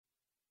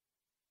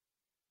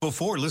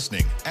Before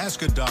listening,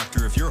 ask a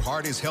doctor if your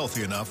heart is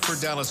healthy enough for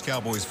Dallas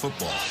Cowboys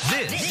football.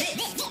 This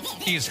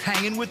is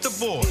Hanging with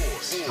the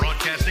Boys,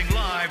 broadcasting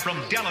live from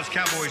Dallas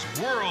Cowboys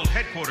World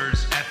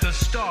Headquarters at the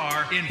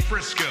Star in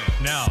Frisco.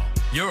 Now,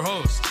 your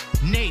hosts,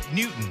 Nate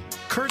Newton,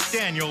 Kurt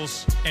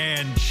Daniels,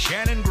 and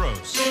Shannon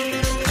Gross.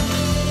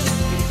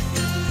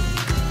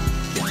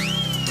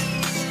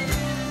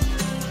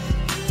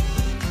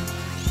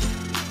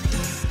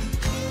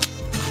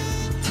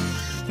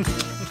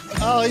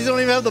 Oh, these don't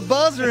even have the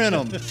buzzer in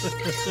them.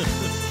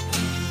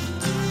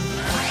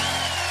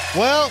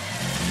 Well,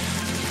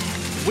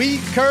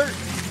 Kurt,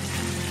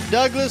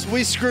 Douglas,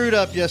 we screwed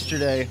up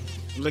yesterday.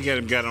 Look at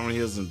him, got on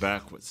heels and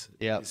backwards.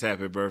 Yeah. It's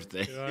happy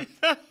birthday.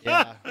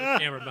 Yeah.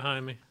 Camera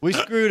behind me. We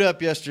screwed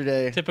up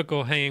yesterday.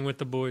 Typical Hanging with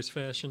the Boys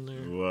fashion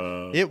there.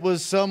 Wow. It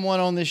was someone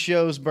on the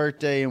show's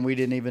birthday, and we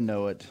didn't even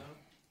know it.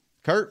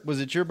 Kurt, was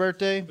it your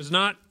birthday? It was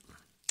not.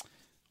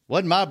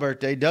 Wasn't my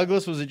birthday.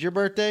 Douglas, was it your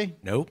birthday?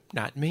 Nope,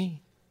 not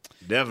me.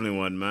 Definitely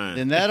wasn't mine.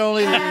 Then that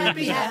only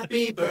leaves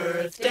Happy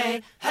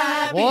birthday.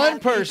 Happy, one happy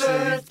person.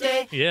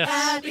 Birthday. Yes.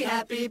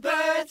 Happy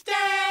birthday.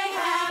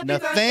 Happy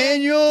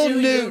Nathaniel birthday to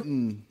you.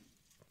 Newton.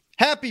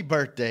 Happy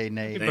birthday,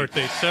 Nate. Happy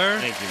birthday, sir.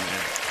 Thank you, man.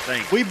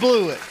 Thank you. We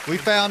blew it. We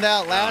found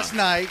out last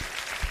night.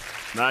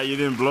 Nah, you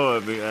didn't blow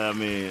it. I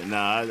mean,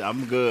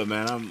 I'm good,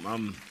 man.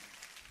 I'm.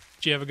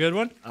 Did you have a good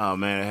one? Oh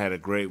man, I had a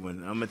great one.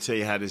 I'm gonna tell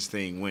you how this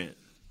thing went.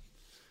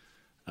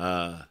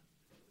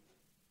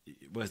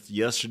 Was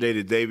yesterday,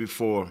 the day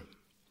before.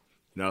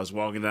 I was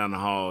walking down the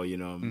hall.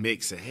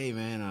 Mick said, "Hey,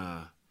 man,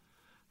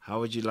 how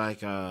would you like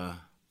to?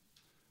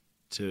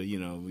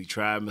 We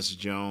tried Mr.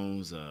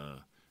 Jones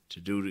to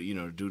do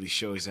the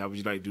show. He said, how would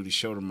you like to do the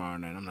show tomorrow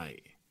night?" I'm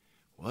like,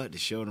 "What? The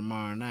show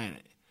tomorrow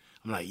night?"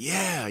 I'm like,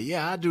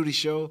 "Yeah, I'll do the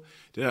show."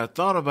 Then I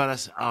thought about it. I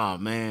said, "Oh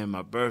man,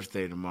 my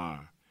birthday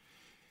tomorrow."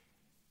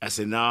 I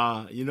said,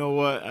 "Nah, you know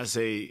what?" I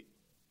say,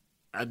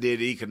 "I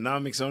did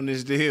economics on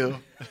this deal."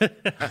 I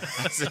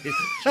said, "You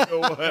know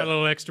what?" Got a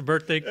little extra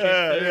birthday cake.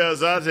 Yeah,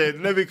 so I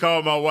said, "Let me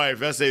call my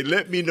wife." I said,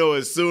 "Let me know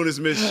as soon as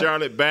Miss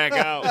Charlotte back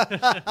out."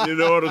 You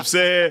know what I'm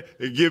saying?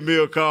 And give me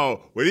a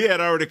call. Well, he had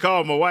already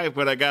called my wife.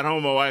 When I got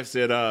home, my wife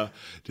said,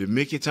 "Did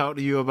Mickey talk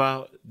to you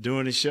about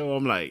doing the show?"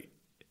 I'm like,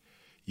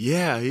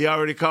 "Yeah, he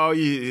already called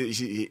you."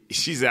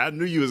 She said, "I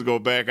knew you was gonna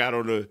back out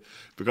on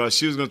because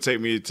she was gonna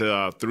take me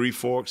to Three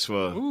Forks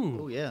for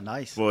Oh, yeah,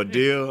 nice. a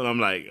deal." And I'm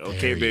like,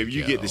 "Okay, baby,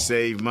 you get to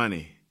save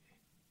money.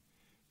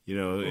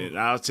 And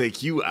I'll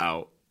take you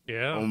out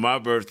Yeah. on my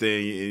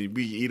birthday, and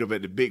we eat up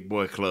at the Big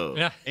Boy Club."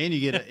 Yeah. And you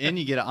get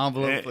an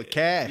envelope for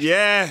cash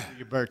Yeah. for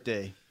your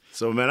birthday.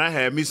 So, man, I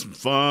had me some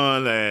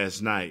fun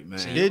last night, man.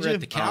 Did We're you? at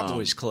the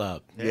Cowboys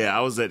Club. Yeah, I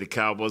was at the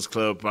Cowboys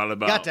Club probably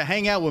about Got to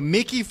hang out with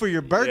Mickey for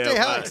your birthday?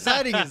 Yeah, How right.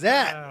 exciting is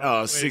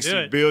that? 60 do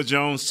it. Bill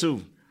Jones,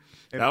 too.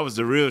 That was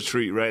the real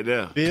treat right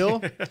there.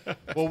 Bill?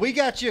 Well, we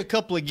got you a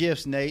couple of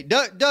gifts, Nate.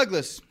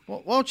 Douglas,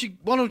 why don't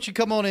you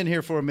come on in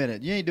here for a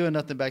minute? You ain't doing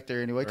nothing back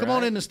there anyway. Come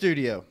on in the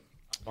studio.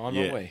 On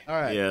Yeah. my way. All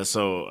right. Yeah,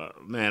 so,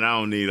 man, I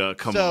don't need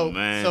come So, on,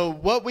 man. so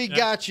what we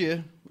got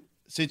you,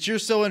 since you're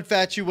so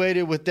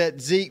infatuated with that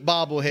Zeke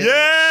bobblehead,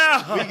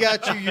 yeah! we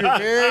got you your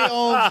very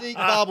own Zeke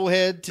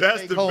bobblehead to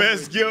That's take the home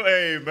best with you. gift,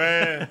 hey,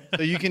 man.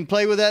 So you can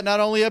play with that not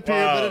only up here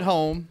but at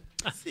home.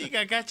 See,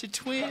 I got your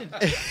twin.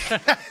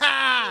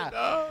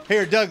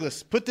 Here,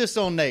 Douglas, put this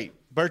on Nate.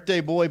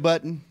 Birthday boy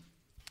button.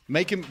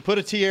 Make him put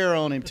a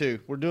tiara on him too.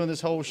 We're doing this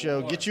whole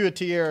show. Get you a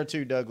tiara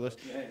too, Douglas.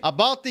 I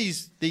bought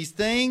these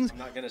things. I'm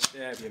not going to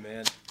stab you,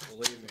 man.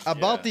 Believe me. I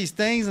bought these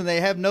things and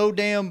they have no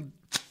damn.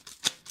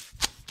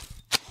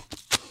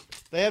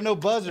 They have no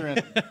buzzer in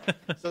them.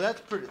 So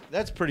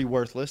that's pretty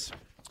worthless.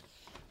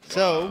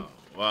 So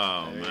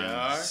Wow,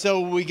 man.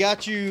 so we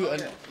got you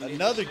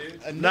another.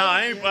 No,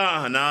 I ain't.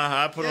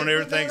 I put on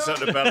everything except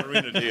the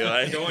ballerina deal.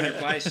 I ain't Go on your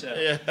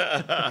bicep.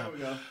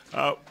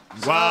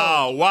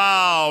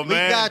 wow, We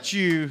man. got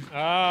you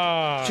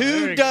Ah,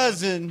 2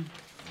 dozen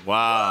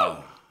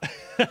Wow.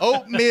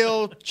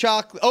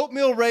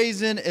 oatmeal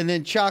raisin, and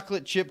then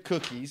chocolate chip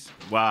cookies.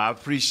 Wow, I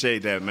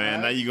appreciate that,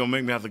 man. Now you're going to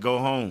make me have to go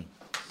home.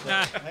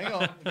 Hang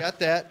on, got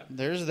that.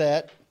 There's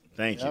that.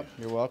 Thank you. Yep,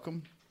 you're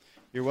welcome.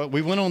 You're welcome.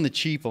 We went on the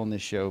cheap on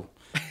this show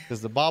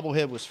because the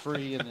bobblehead was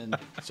free, and then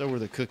so were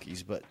the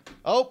cookies. But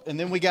and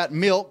then we got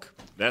milk.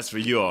 That's for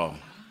you all.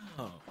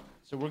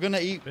 So we're gonna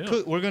eat.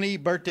 We're gonna eat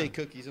birthday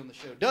cookies on the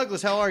show.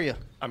 Douglas, how are you?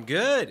 I'm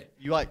good.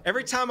 You like?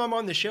 Every time I'm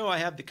on the show, I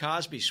have the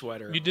Cosby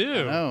sweater. You do.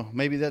 No,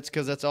 maybe that's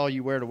because that's all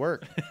you wear to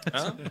work.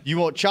 You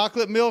want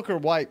chocolate milk or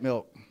white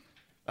milk?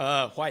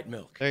 White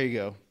milk. There you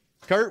go.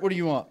 Kurt, what do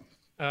you want?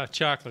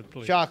 Chocolate,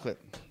 please. Chocolate.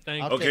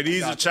 Thank I'll you. Okay, take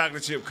these are chocolate.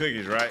 chocolate chip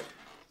cookies, right?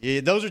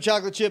 Yeah, those are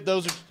chocolate chip.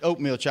 Those are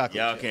oatmeal chocolate.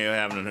 Y'all chip. can't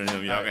have none of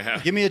them. Y'all can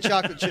have. Give me a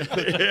chocolate chip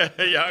cookie. Yeah,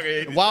 y'all can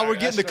eat While we're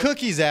getting the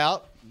cookies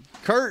out,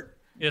 Kurt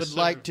Yes, would sir.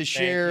 like to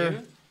share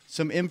you.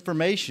 some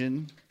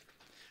information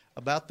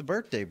about the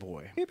birthday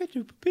boy. Hey,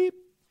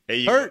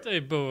 you Kurt, Birthday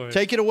boy.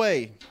 take it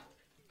away.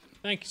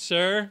 Thank you,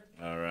 sir.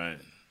 All right.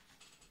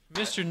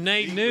 Mr.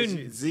 Nate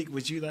Newton. Zeke,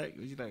 would you like?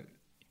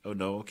 Oh,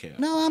 no, okay.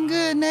 No, I'm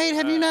good, Nate.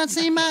 Have you not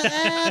seen my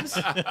abs?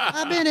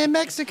 I've been in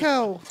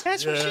Mexico.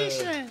 That's what she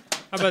said.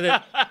 How about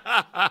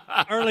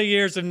that? Early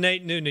years of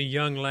Nate Newton, a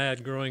young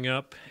lad growing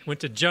up,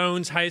 went to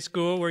Jones High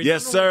School where he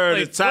Yes, not sir, only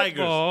the played Tigers.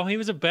 football, he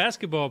was a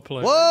basketball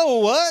player. Whoa,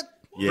 what?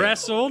 Yeah.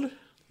 Wrestled.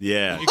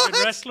 Yeah. You good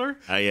wrestler?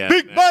 Yeah.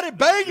 Big buddy Dude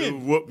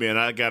banging. whooped me, and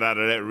I got out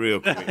of that real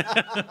quick.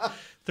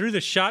 Through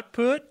the shot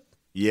put.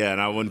 Yeah,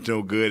 and I wasn't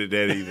no good at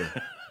that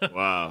either.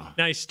 Wow.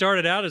 Now he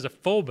started out as a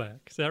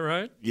fullback. Is that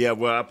right? Yeah,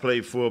 well, I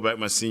played fullback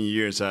my senior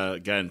year, so I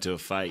got into a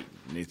fight,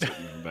 and they took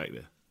me back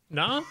there.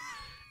 No. And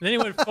then he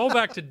went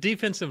fullback to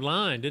defensive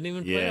line. Didn't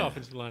even play Yeah.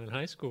 offensive line in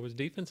high school. Was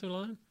defensive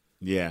line?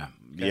 Yeah,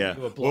 to yeah.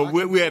 do a Well,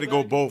 block we had to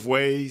go both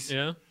ways.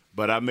 Yeah.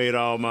 But I made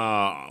all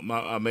my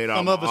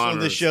Some of us on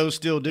this show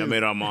still I do.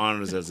 made all my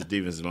honors as a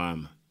defensive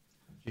lineman.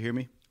 You hear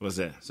me? What's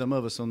that? Some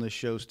of us on this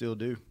show still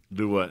do.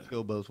 Do what?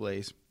 Go both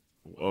ways.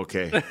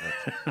 Okay. All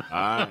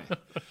right.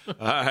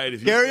 All right.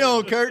 If you Carry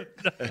on, Kurt.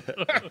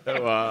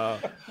 Wow.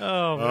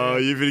 Oh, man. Oh,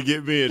 you're gonna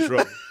get me in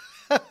trouble.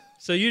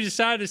 So you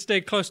decided to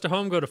stay close to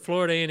home, go to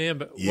Florida A&M.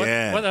 But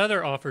Yeah. what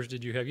other offers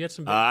did you have? You had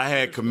some. I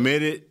had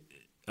committed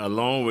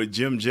along with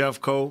Jim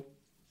Jeffcoat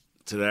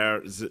to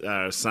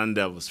our Sun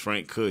Devils,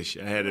 Frank Cush.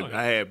 I had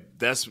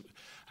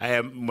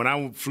when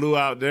I flew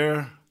out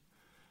there,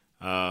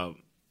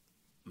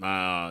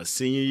 my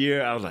senior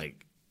year, I was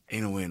like,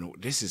 ain't no way,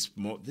 this is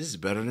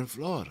better than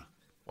Florida.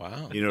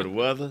 Wow. You know, the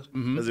weather,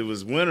 because it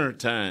was winter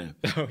time.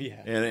 Oh,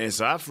 yeah. And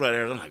so I flew out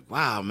there, and I'm like,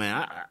 wow,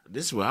 man,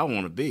 this is where I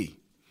want to be.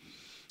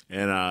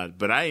 And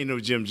but I ain't know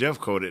Jim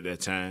Jeffcoat at that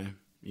time,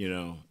 you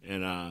know.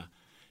 And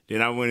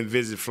then I went and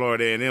visited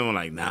Florida A&M. I'm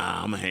like,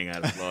 nah, I'm going to hang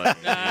out in Florida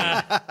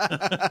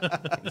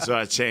A&M. So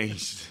I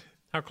changed.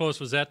 How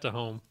close was that to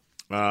home?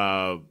 4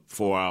 hours.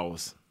 4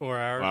 hours. 4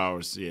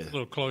 hours, yeah. A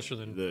little closer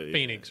than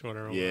Phoenix,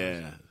 whatever. it was.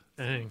 Yeah.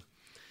 Dang.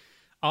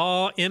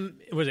 Was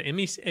it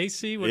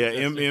MEAC? What Yeah,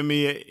 did that stand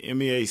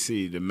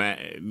MEAC, the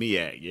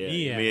MEAC, yeah.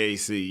 MEAC.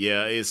 MEAC,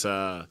 yeah. It's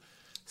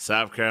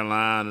South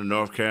Carolina,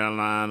 North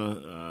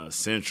Carolina,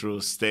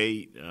 Central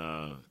State,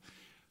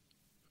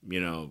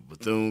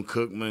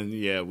 Bethune-Cookman.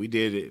 Yeah, we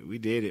did it. We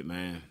did it,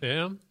 man.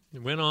 Yeah,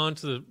 you went on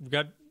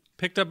got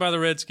picked up by the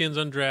Redskins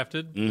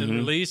undrafted, then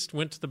released,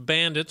 went to the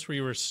Bandits where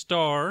you were a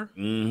star.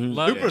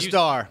 Loved it.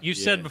 Superstar. You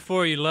said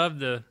before you loved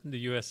the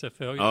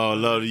USFL. Oh, I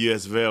love the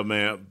USFL,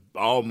 man.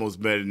 Almost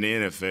better than the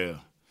NFL.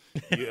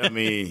 I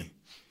mean,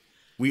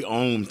 we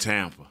own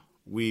Tampa.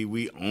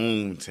 We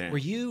own Tampa.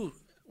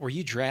 Were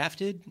you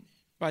drafted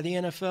by the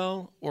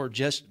NFL or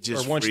just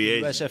or once free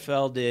the agent.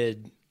 USFL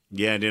did?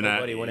 Yeah, then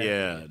Nobody went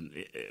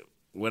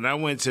when I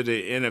went to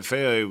the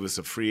NFL, it was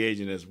a free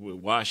agent as with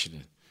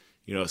Washington.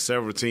 You know,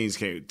 several teams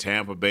came.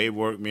 Tampa Bay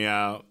worked me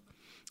out.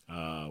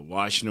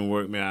 Washington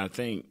worked me out. I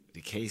think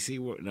the KC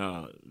worked.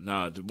 No,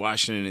 the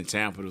Washington and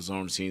Tampa was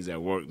on the teams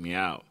that worked me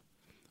out.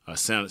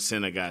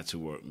 Center got to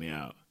work me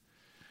out.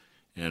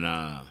 And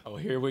Oh,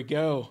 here we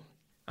go.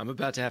 I'm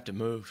about to have to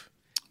move.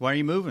 Why are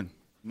you moving?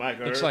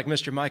 Michael Looks like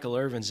Mr. Michael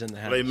Irvin's in the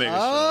house. playmaker.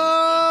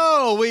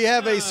 Oh, we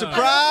have a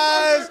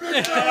surprise. We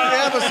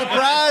have a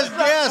surprise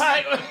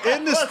guest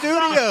in the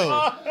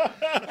studio.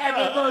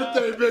 Happy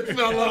birthday, big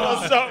fella.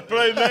 What's up,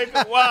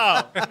 playmaker?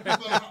 Wow.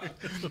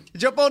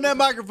 Jump on that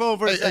microphone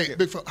for a Hey, second.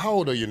 big fella. How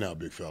old are you now,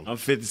 big fella? I'm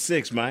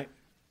 56, Mike.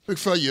 Big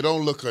fella, you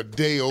don't look a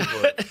day over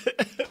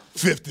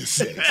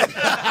 56.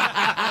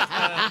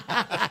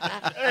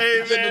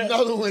 Hey, Get man.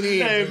 another one in.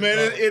 Hey, man,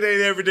 it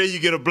ain't every day you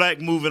get a black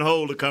moving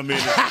hole to come in.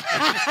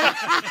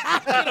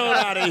 Get on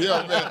out of here,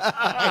 man.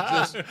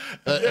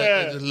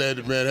 I just let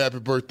it, man. Happy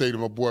birthday to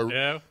my boy.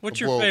 Yeah.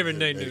 What's my your boy, favorite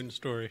man. Nate Newton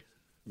story?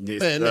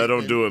 Man,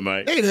 don't do it,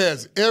 Mike. Nate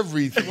has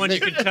everything. One you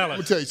can tell Let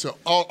me us. tell you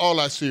something. All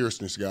our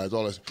seriousness, guys.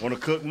 All that. Want to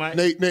cook, Mike?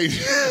 Nate,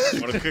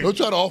 Wanna cook? don't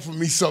try to offer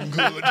me something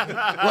good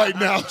right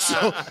now,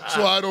 so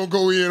I don't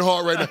go in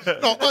hard right now.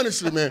 No,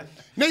 honestly, man,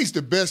 Nate's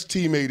the best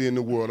teammate in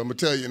the world. I'm gonna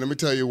tell you, and let me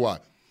tell you why.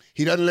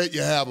 He doesn't let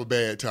you have a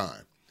bad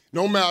time.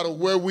 No matter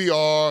where we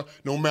are,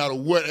 no matter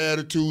what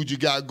attitude you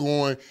got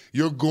going,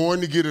 you're going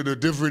to get a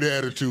different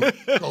attitude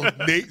because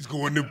Nate's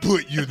going to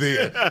put you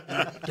there.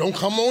 Don't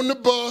come on the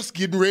bus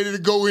getting ready to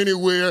go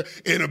anywhere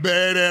in a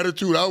bad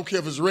attitude. I don't care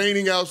if it's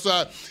raining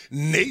outside.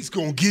 Nate's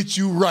going to get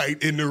you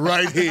right in the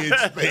right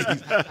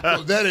headspace.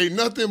 'Cause that ain't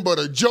nothing but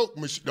a joke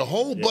machine. The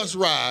whole bus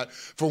ride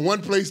from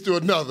one place to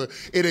another,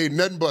 it ain't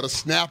nothing but a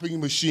snapping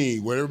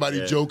machine where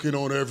everybody joking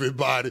on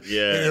everybody.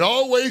 Yeah. And it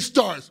always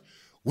starts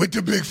with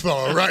the big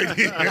fella right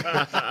here.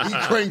 He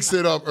cranks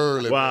it up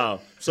early. Wow.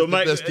 Man. So, The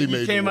Mike, best teammate you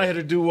in came the out world.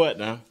 here to do what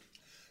now?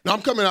 Now,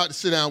 I'm coming out to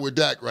sit down with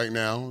Dak right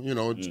now, you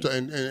know,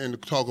 and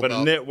talk For about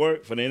the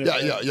network? For the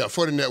NFL? Yeah,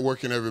 for the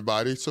network and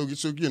everybody. So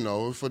you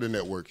know, for the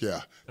network,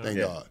 yeah. Thank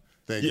God.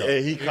 Thank God. Yeah,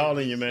 he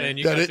calling you, man. And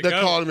you Yeah, got to they're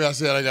go. calling me. I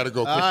said I got to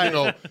go. 'Cause, you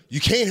know, you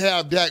can't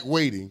have Dak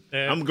waiting.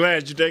 Yeah. I'm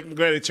glad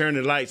they turned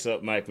the lights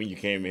up, Mike, when you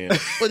came in.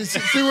 But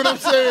see what I'm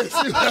saying?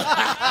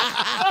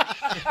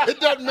 It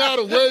doesn't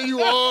matter where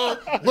you are,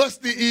 what's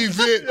the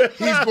event,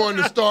 he's going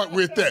to start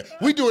with that.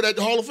 We do it at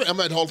the Hall of Fame. I'm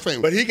at the Hall of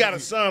Fame. But he got a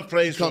son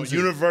plays for Comes in.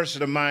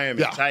 University of Miami,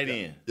 Yeah, tight yeah,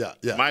 end.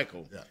 yeah.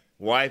 Michael. Yeah.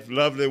 Wife,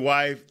 lovely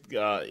wife.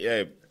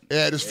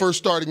 At his first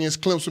start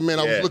against Clemson, man,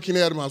 I was Yeah. looking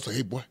at him. I was like,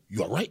 hey, boy,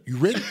 you all right? You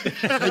ready?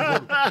 Hey,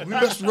 boy, we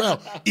messed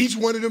around. Each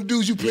one of them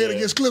dudes you playing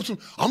against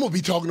Clemson, I'm going to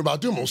be talking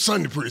about them on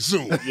Sunday pretty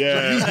soon.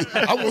 Yeah. So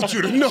I want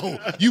you to know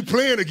you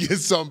playing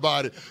against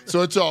somebody.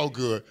 So it's all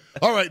good.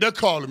 All right, they're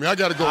calling me. I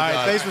got to go, All right,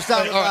 guys. thanks for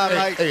stopping All right, by,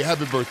 Mike. hey,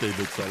 happy birthday,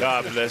 big fella.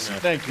 God bless you.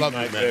 Thank you, Love you,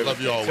 Mike, man. baby.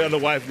 Love you always. Tell the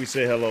wife we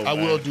say hello. I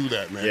man. will do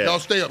that, man. Yeah. Y'all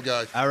stay up,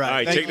 guys. All right. All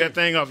right, Thank take you. that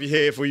thing off your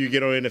head before you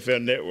get on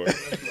NFL Network.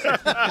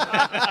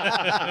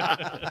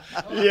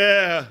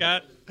 Yeah.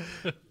 Scott,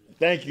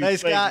 Thank you. Hey,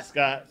 Thank you, Scott.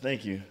 Scott.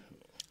 Thank you.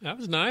 that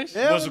was nice.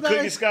 Yeah, Want some it was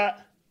cookies, nice. Scott?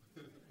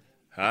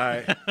 All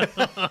right.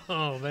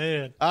 Oh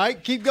man. All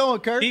right, keep going,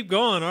 Kurt. Keep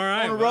going. All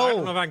right. On a Well, I roll.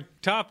 don't know if I can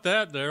top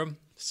that there.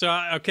 So,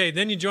 okay,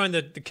 then you joined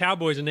the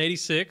Cowboys in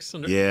 86.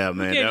 Yeah, Who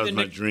man. gave That you was the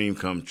my dream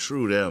come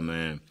true there,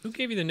 man. Who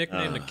gave you the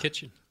nickname The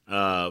Kitchen?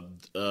 A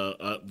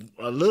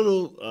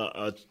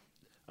little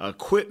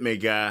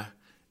equipment guy.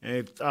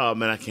 And, oh,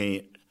 man,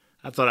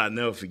 I thought I'd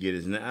never forget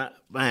his name.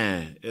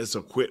 Man, it's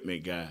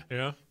equipment guy.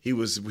 Yeah. He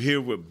was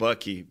here with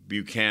Bucky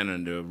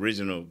Buchanan, the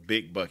original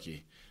Big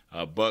Bucky,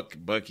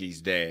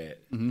 Bucky's dad.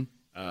 Mm-hmm.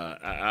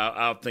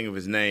 I'll think of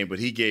his name, but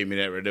he gave me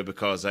that right there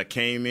because I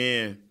came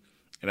in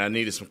and I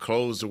needed some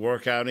clothes to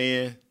work out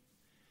in.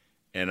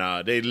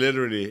 And they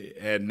literally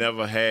had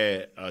never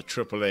had a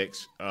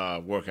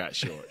XXX workout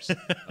shorts,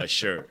 a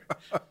shirt.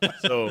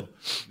 So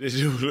this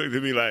dude looked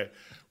at me like,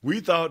 we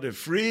thought the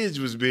fridge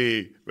was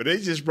big, but they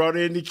just brought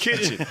it in the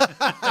kitchen.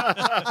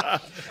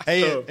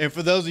 Hey, and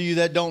for those of you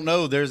that don't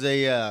know, there's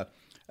a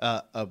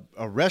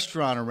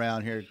restaurant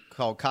around here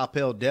called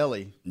Coppell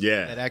Deli.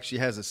 Yeah. That actually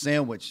has a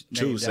sandwich.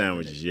 Two named after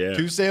sandwiches, it. yeah.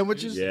 2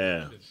 sandwiches?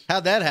 Yeah.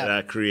 How'd that That happen?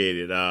 I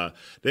created.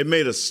 They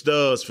made a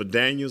Stubbs for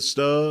Daniel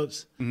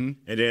Stubbs. Mm-hmm.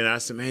 And then I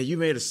said, man, you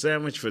made a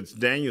sandwich for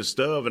Daniel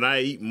Stubbs. And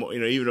I eat more,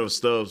 even though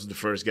Stubbs was the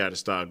first guy to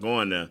start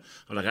going there.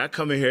 I'm like, I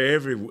come in here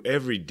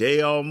every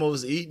day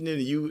almost eating it.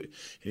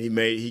 And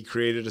he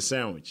created a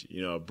sandwich,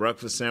 a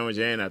breakfast sandwich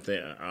and I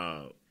think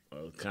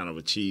kind of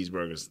a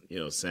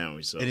cheeseburger,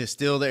 sandwich. So And it's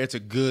still there. It's a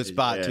good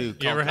spot, Yeah. too.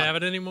 You ever have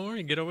it anymore?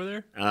 You get over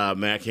there?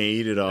 man, I can't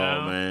eat it all,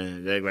 No.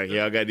 man. They're like,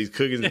 y'all got these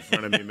cookies in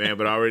front of me, man,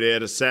 but I already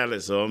had a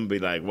salad, so I'm gonna be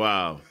like,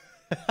 wow.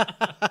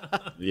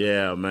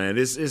 Yeah, man.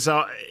 It's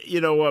all.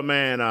 You know what,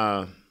 man?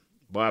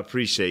 Boy, I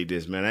appreciate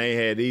this, man. I ain't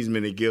had these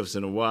many gifts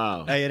in a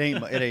while. Hey, it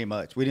ain't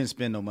much. We didn't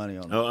spend no money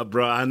on it. Oh,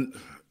 bro,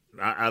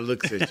 I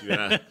looked at you.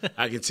 And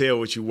I can tell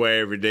what you wear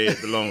every day.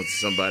 It belongs to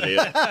somebody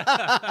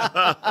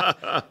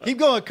else. Keep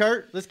going,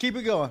 Kurt. Let's keep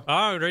it going.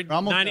 All right,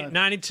 Almost 90, done.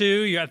 92,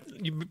 you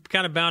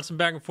kind of bouncing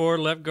back and forth,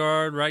 left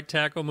guard, right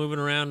tackle, moving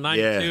around.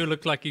 92 Yeah.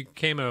 looked like you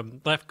became a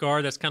left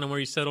guard. That's kind of where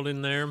you settled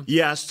in there.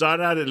 Yeah, I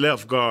started out at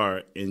left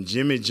guard, and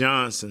Jimmy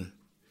Johnson,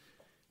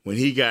 when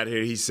he got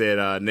here, he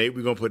said, Nate,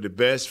 we're going to put the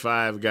best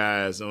 5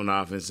 guys on the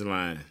offensive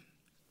line.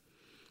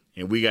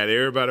 And we got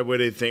everybody where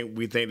we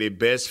think they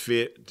best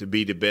fit to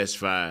be the best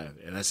 5.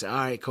 And I said, all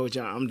right, Coach,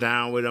 I'm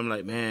down with it. I'm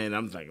like, man,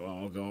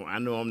 well, I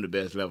know I'm the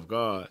best left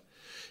guard.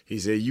 He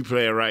said, you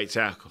play a right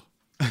tackle.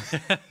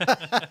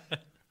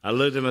 I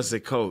looked at him and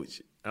said,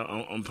 Coach,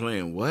 I'm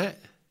playing what?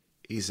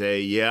 He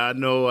said, yeah, I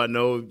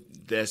know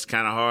that's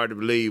kind of hard to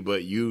believe,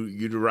 but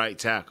you the right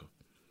tackle.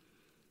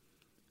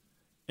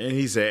 And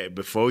he said,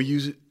 before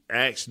you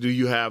ask, do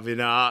you have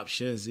any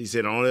options? He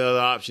said, the only other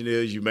option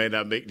is you may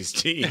not make this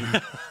team.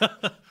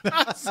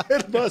 I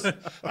said,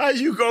 how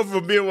you go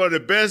from being one of the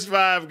best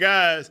 5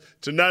 guys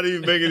to not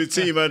even making the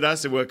team? And I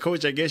said, well,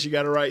 Coach, I guess you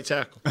got a right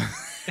tackle.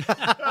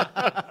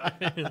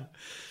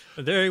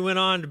 There he went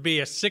on to be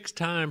a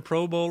 6-time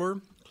Pro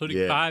Bowler, including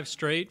Yeah. 5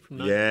 straight from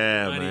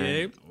Yeah,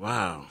 1998. man.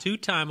 Wow.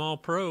 2-time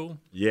All-Pro.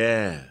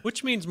 Yeah.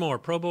 Which means more,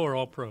 Pro Bowl or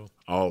All-Pro?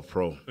 All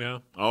pro. Yeah.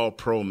 All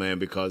pro, man,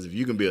 because if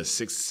you can be a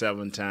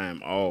 6-7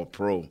 time all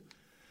pro,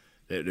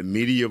 the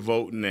media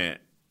voting that,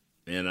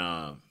 and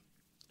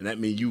that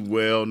means you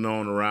well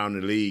known around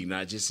the league,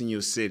 not just in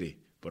your city,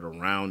 but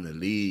around the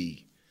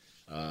league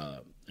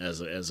as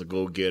a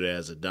go getter,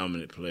 as a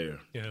dominant player.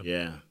 Yeah.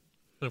 Yeah.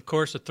 And of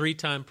course, a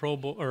 3-time Pro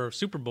Bowl or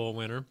Super Bowl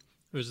winner.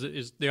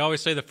 They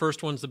always say the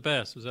first one's the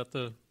best. Was that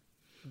the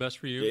best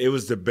for you? It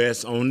was the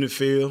best on the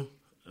field.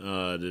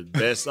 The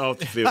best off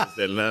the field was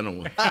the Atlanta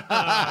one.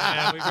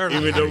 Yeah, we've heard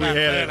Even though we about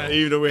that.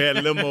 had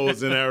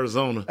limos in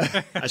Arizona,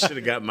 I should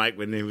have got Mike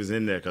when he was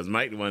in there because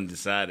Mike the one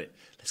decided,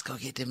 let's go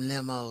get them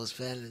limos,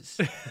 fellas.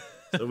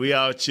 So we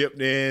all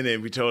chipped in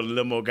and we told the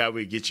limo guy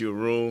we'd get you a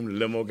room. The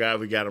limo guy,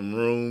 we got him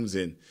rooms,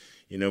 and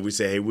we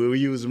say, hey, we'll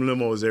use them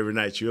limos every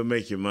night. You'll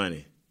make your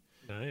money.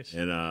 Nice.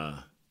 And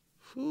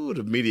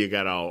the media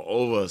got all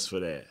over us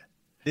for that.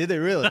 Did they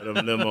really? Them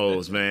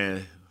limos,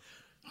 man.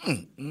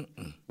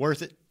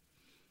 Worth it?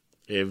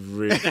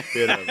 Every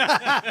bit of it.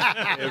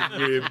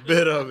 Every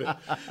bit of it.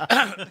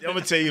 I'm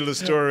gonna tell you a little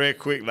story real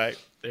quick.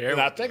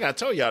 And I think I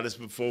told y'all this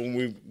before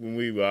when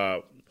we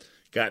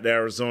got to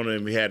Arizona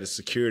and we had a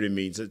security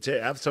meeting.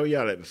 So I've told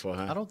y'all that before,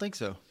 huh? I don't think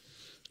so.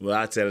 Well,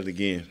 I'll tell it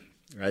again.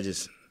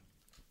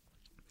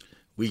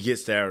 We get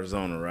to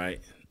Arizona, right?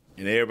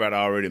 And everybody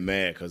already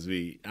mad because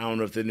I don't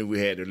know if they knew we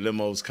had the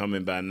limos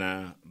coming by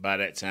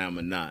that time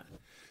or not.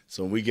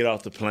 So when we get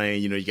off the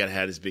plane, you got to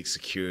have this big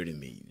security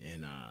meeting,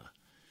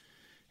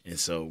 and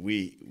so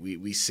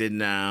we sitting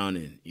down,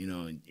 and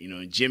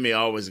and Jimmy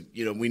always,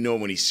 we know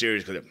when he's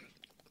serious because,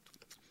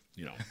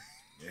 he'll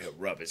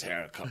rub his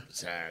hair a couple of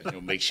times,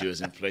 make sure it's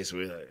in place.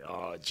 We're like,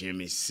 oh,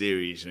 Jimmy's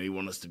serious, and he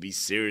wants us to be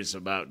serious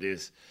about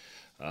this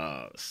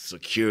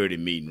security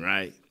meeting,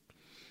 right?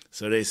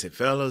 So they said,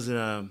 fellas,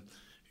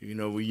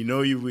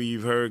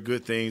 you've heard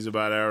good things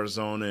about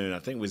Arizona, and I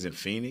think it was in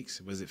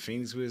Phoenix. Was it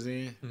Phoenix we was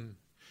in?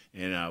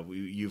 And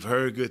you've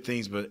heard good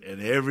things, but in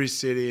every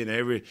city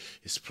and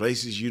it's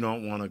places you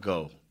don't want to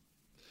go.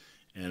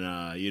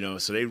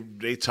 And, so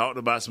they talked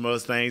about some other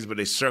things, but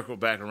they circled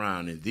back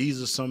around. And these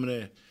are some of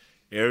the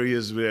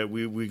areas that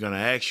we're going to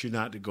ask you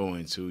not to go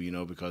into,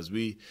 because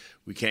we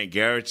can't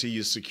guarantee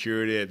your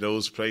security at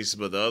those places,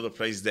 but the other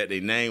places that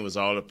they named was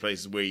all the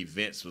places where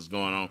events was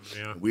going on.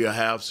 Yeah. We'll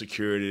have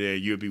security there.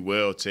 You'll be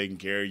well taken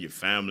care of, your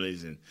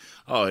families, and,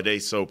 they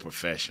so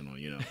professional,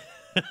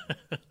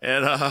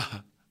 And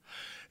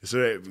so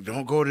they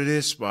don't go to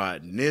this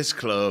spot and this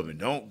club, and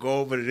don't go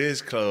over to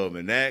this club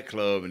and that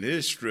club and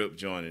this strip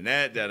joint and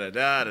that,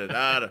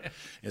 da-da-da-da-da-da.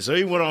 And so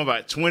he went on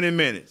about 20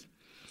 minutes.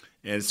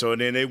 And so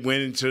then they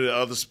went into the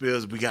other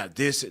spills. We got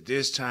this at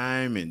this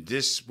time, and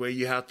this where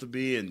you have to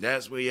be, and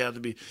that's where you have to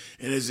be.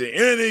 And is there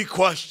any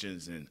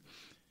questions? And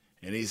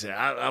he said,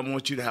 I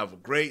want you to have a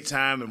great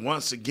time. And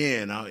once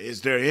again,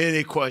 is there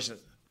any questions?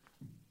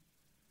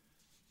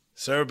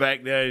 Sir,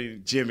 back there,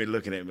 Jimmy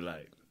looking at me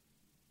like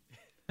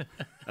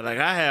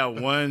I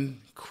have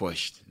one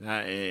question,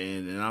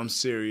 and I'm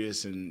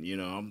serious, and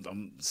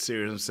I'm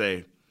serious. I'm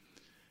saying,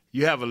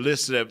 you have a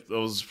list of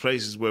those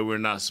places where we're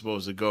not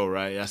supposed to go,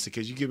 right? I said,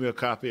 could you give me a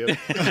copy of it?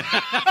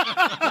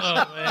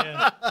 Oh,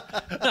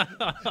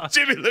 man.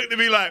 Jimmy looked at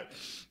me like,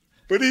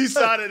 but he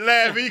started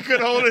laughing. He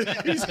couldn't hold it.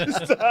 He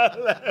just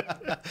started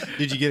laughing.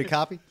 Did you get a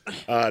copy?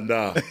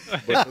 No.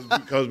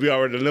 Because we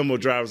already, the limo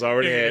drivers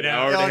already had it.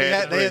 I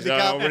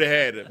already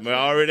had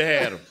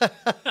them.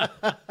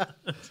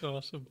 That's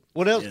awesome.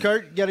 What else,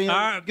 Kurt? Got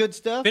any good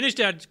stuff? Finished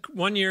that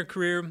 1 year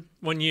career,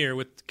 1 year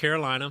with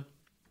Carolina.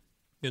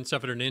 Then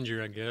suffered an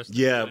injury, I guess.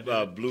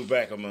 Yeah, blew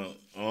back on my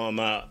arm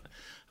out.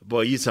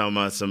 Boy, you talking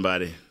about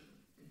somebody.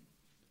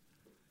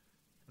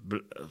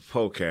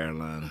 Poor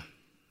Carolina.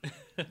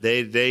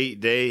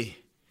 They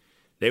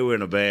were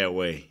in a bad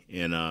way,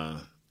 and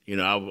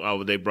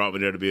they brought me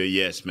there to be a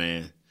yes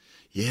man.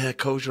 Yeah,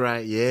 coach,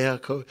 right? Yeah,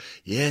 coach.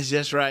 Yes,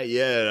 that's right.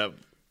 Yeah.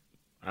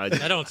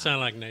 That don't sound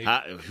like Nate.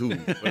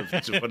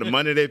 For the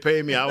money they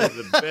paid me, I was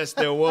the best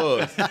there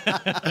was.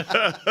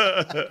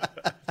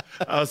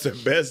 I was the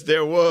best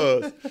there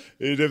was.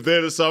 And if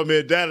they'd have saw me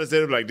in Dallas, they'd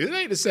have been like, this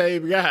ain't the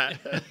same guy.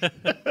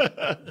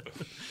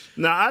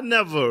 No, I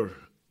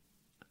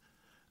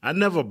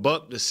never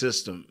bucked the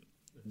system,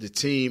 the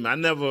team.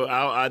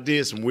 I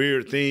did some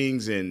weird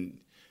things, and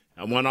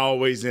I wasn't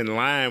always in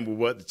line with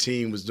what the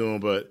team was doing,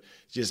 but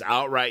just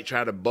outright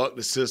try to buck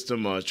the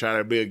system or try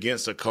to be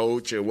against a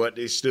coach or what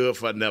they stood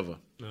for, never.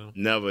 No.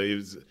 Never. It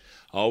was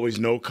always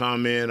no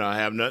comment. I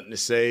have nothing to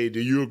say. Do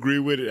you agree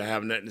with it? I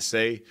have nothing to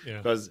say.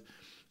 Because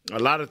a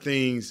lot of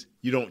things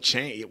you don't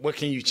change. What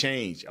can you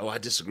change? Oh, I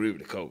disagree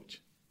with the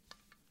coach.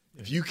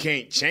 If you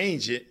can't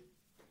change it,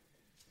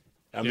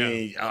 I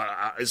mean,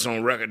 it's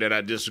on record that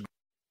I disagree.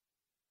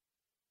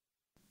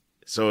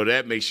 So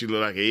that makes you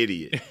look like an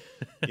idiot.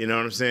 You know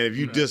what I'm saying? If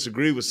you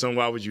disagree with someone,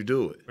 why would you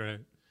do it? Right.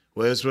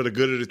 Well, it's for the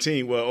good of the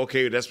team. Well,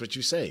 okay, that's what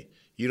you say.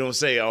 You don't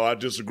say, oh, I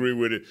disagree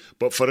with it,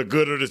 but for the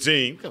good of the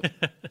team.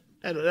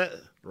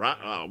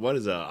 What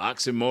is an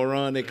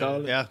oxymoron they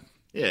call it? Yeah.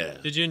 Yeah.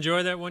 Did you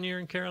enjoy that 1 year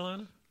in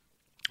Carolina?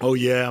 Oh,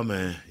 yeah,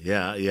 man.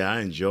 Yeah,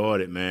 I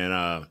enjoyed it,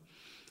 man.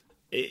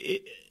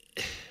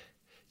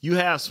 You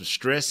have some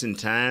stressing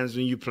times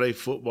when you play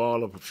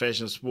football or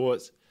professional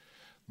sports,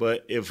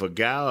 but if a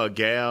guy or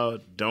gal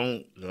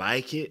don't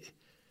like it,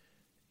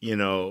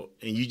 and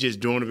you just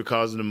doing it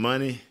because of the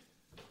money,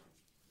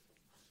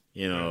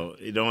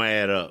 it don't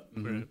add up.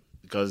 Mm-hmm.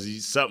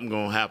 Because something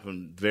gonna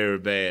happen very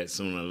bad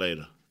sooner or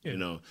later. Yeah.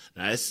 Now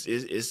it's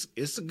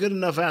good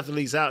enough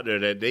athletes out there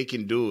that they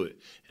can do it,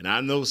 and I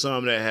know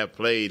some that have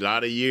played a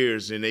lot of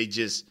years and they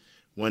just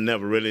were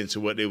never really into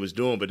what they was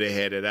doing, but they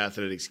had that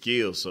athletic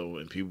skill,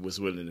 and people was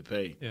willing to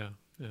pay. Yeah.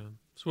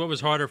 So what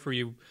was harder for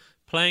you,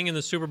 playing in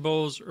the Super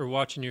Bowls or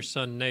watching your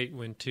son Nate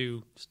win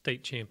 2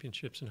 state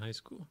championships in high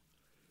school?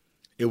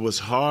 It was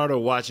harder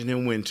watching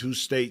him win 2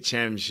 state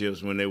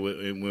championships when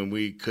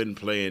we couldn't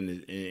play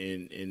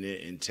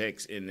in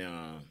Texas in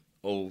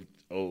old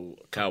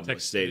Cowboy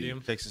Texas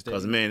Stadium. Texas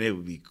Because man, it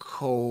would be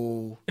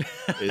cold.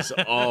 It's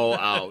all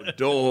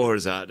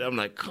outdoors out there. I'm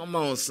like, come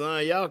on,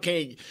 son, y'all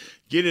can't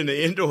get in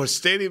the indoor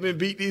stadium and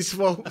beat these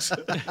folks.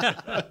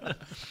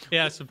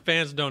 Yeah, some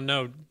fans don't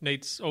know.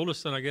 Nate's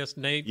oldest son, I guess,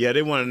 Nate. Yeah,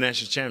 they won a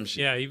national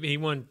championship. Yeah, he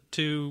won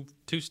two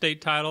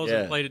state titles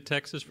and played at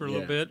Texas for a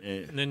little bit.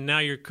 And then now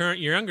your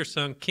younger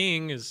son,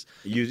 King, is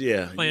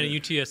playing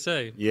at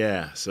UTSA.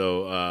 Yeah,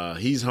 so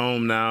he's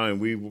home now, and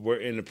we're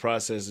in the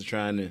process of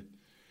trying to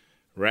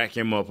rack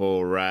him up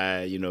a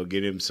ride,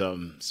 get him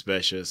something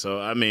special. So,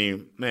 I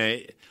mean,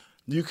 man,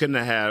 you couldn't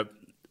have.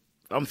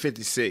 I'm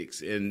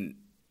 56, and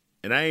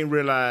I ain't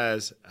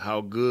realized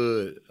how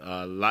good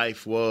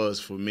life was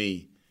for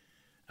me.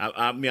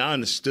 I mean, I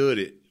understood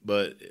it,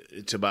 but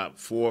it's about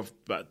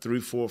 3,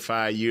 4,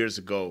 5 years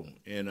ago,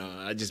 and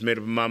I just made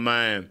up in my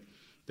mind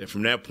that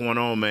from that point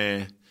on,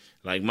 man,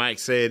 like Mike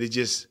said, it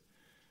just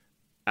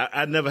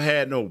I never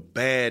had no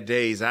bad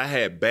days. I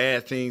had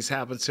bad things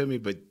happen to me,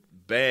 but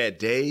bad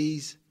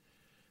days,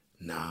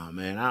 nah,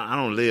 man, I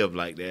don't live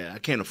like that. I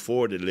can't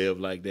afford to live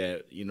like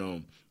that, you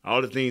know.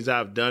 All the things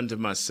I've done to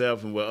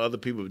myself and what other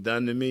people have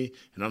done to me,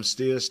 and I'm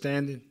still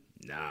standing,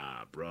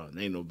 nah, bro,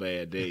 there ain't no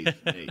bad days.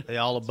 They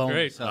all a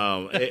bonus.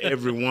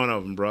 Every one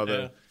of them, brother.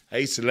 Yeah. I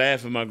used to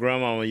laugh at my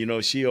grandmama. You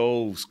know, she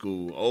old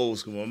school.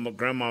 When my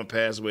grandma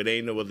passed away, they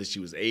didn't know whether she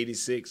was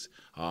 86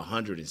 or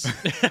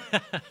 106.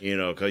 You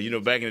know, because, you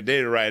know, back in the day,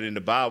 they write in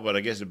the Bible, but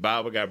I guess the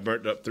Bible got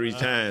burnt up 3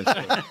 times.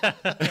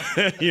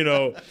 So, you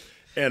know,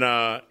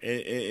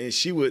 and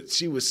she would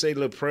say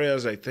little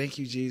prayers like, "Thank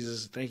you,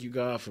 Jesus. Thank you,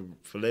 God,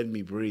 for letting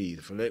me breathe,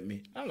 for letting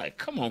me." I'm like,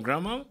 "Come on,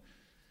 Grandma."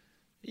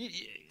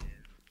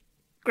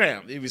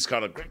 Graham, he was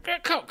called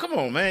come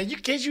on, man.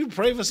 Can't you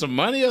pray for some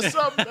money or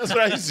something? That's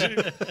right.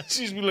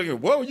 She used to be looking,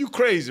 whoa, you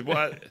crazy,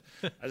 boy.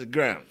 I said,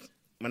 Graham,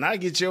 when I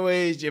get your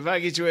age, if I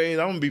get your age,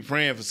 I'm going to be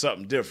praying for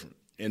something different.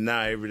 And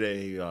now every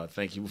day,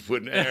 thank you for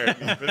putting air.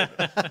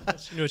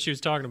 She knew what she was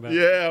talking about.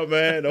 Yeah,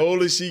 man. The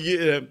older she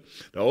get,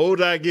 the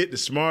older I get, the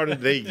smarter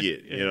they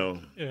get, you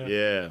know.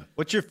 Yeah.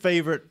 What's your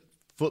favorite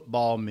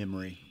football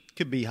memory?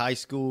 Could be high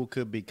school,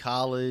 could be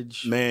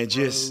college. Man,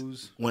 just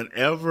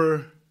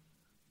whenever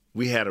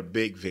we had a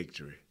big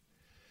victory.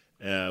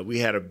 My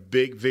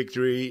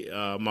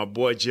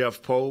boy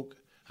Jeff Polk,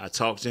 I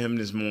talked to him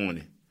this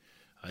morning.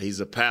 He's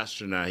a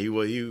pastor now.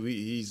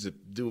 He's a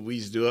dude. We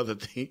used to do other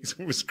things.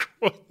 We was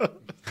growing up.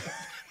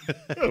 I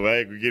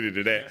ain't gonna get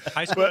into that.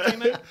 High school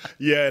team?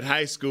 Yeah, in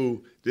high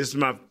school. This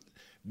is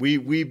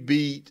we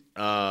beat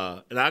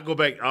and I go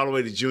back all the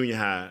way to junior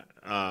high.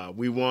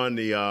 We won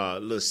the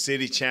little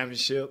city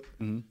championship.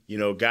 Mm-hmm. You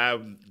know, guy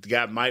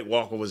Mike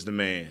Walker was the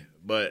man.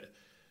 But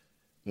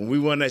when we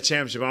won that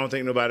championship, I don't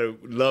think nobody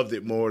loved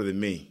it more than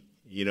me.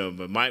 You know,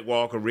 but Mike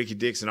Walker, Ricky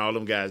Dixon, all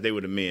them guys, they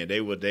were the men. They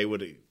were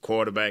the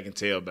quarterback and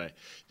tailback.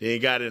 Then he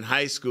got in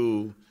high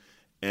school,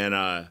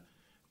 and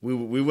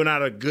we went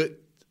out a good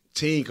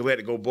team because we had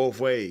to go both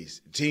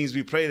ways. The teams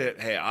we played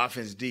had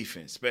offense,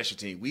 defense, special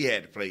team. We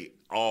had to play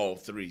all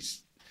 3.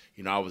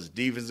 You know, I was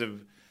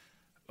defensive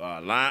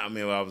line.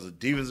 I was a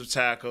defensive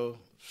tackle,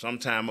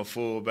 sometime a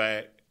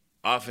fullback,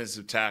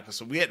 offensive tackle.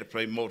 So we had to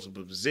play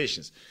multiple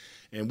positions.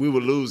 And we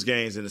would lose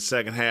games in the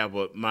second half,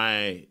 but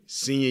my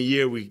senior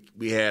year,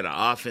 we had an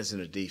offense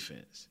and a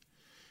defense.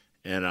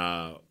 And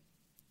one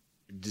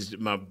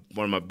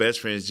of my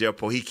best friends, Jeff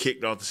Poe, he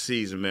kicked off the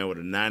season, man, with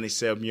a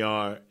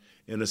 97-yard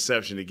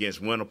interception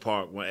against Winter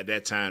Park, at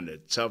that time the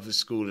toughest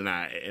school in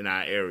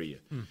our area.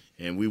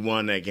 And we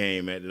won that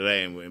game at the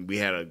end, and we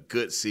had a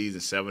good season,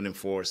 7-4,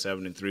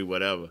 7-3,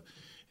 whatever.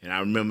 And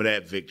I remember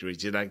that victory,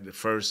 just like the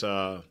first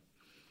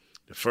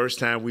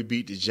time we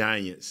beat the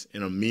Giants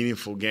in a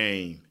meaningful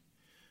game.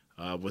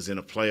 Was in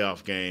a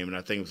playoff game, and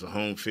I think it was a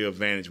home field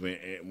advantage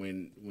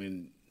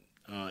when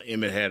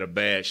Emmett had a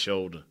bad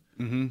shoulder.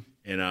 Mm-hmm.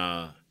 And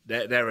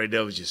that right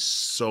there was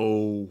just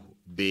so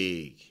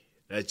big.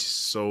 That's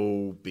just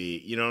so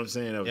big. You know what I'm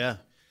saying? Yeah.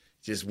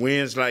 Just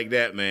wins like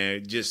that,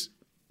 man, just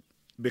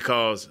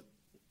because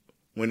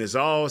when it's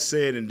all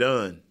said and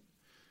done,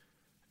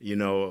 you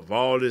know, of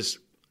all this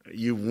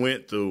you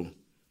went through,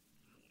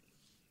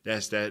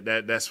 that's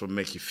what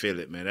makes you feel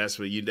it, man. That's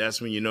when you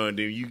know, and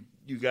then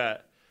you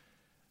got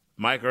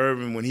Mike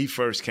Irvin, when he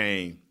first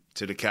came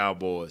to the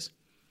Cowboys,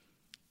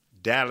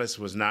 Dallas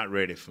was not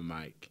ready for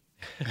Mike.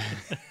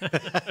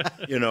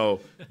 You know,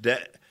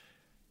 that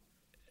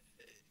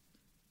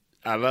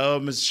I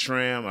love Mr.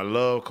 Schramm, I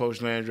love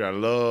Coach Landry, I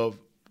love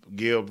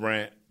Gil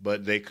Brandt,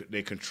 but they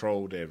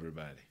controlled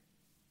everybody.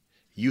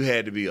 You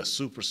had to be a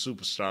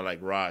superstar like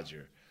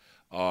Roger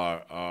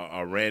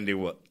or Randy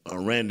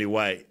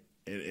White,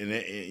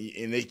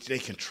 and they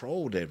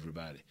controlled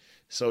everybody.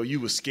 So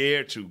you were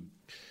scared to.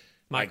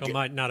 Michael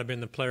might not have been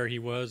the player he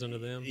was under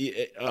them.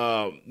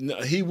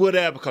 He would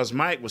have, because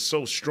Mike was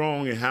so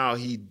strong in how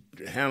he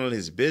handled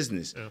his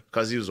business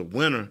because he was a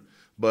winner.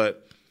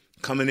 But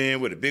coming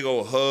in with a big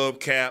old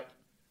hubcap,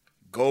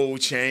 gold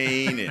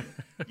chain, and,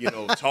 you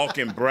know,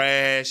 talking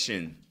brash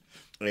and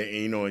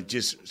you know, and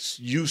just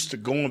used to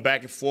going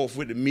back and forth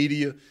with the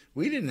media.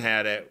 We didn't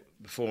have that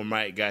before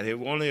Mike got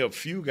here. Only a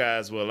few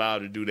guys were allowed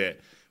to do that.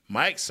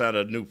 Mike's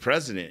a new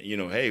president. You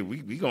know, hey,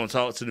 we going to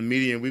talk to the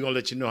media and we're going to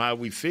let you know how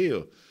we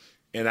feel.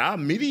 And our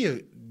media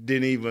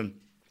didn't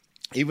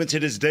even to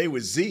this day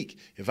with Zeke,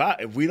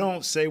 if we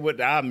don't say what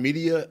our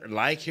media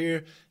like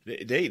here,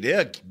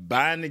 they're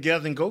buying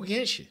together and go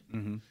against you.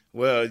 Mm-hmm.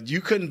 Well,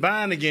 you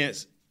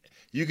couldn't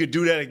you could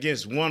do that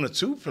against 1 or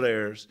 2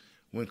 players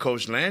when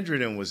Coach Landry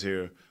then was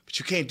here, but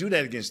you can't do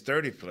that against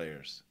 30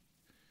 players.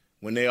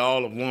 When they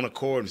all of one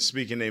accord and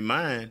speaking their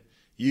mind,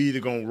 you either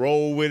going to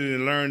roll with it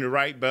and learn to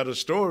write better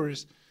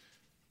stories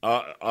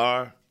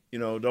or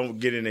don't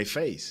get in their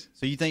face.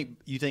 So you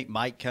think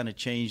Mike kind of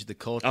changed the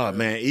culture? Oh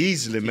man,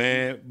 easily,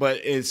 man.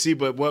 But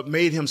what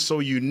made him so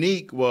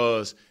unique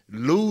was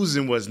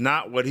losing was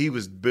not what he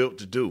was built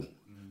to do.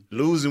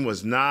 Losing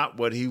was not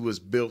what he was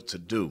built to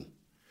do.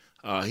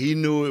 He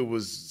knew it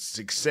was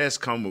success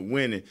come with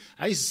winning.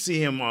 I used to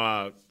see him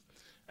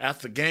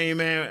after the game,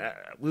 man.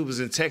 We was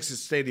in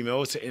Texas Stadium,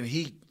 and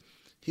he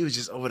was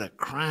just over there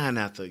crying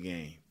after the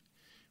game.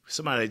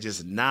 Somebody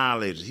just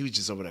annihilated. He was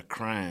just over there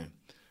crying.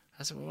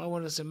 I said, well, I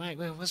wanted to say, Mike,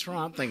 man, what's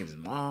wrong? I'm thinking his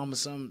mom or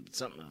something.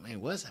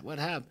 Man, what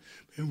happened?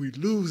 Man, we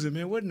losing,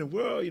 man. What in the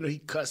world? He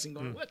cussing,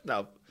 going, what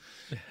the?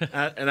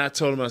 And I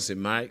told him, I said,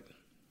 Mike,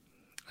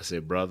 I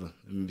said, brother,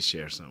 let me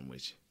share something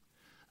with you.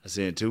 I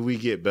said, until we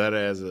get better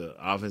as an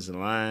offensive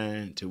line,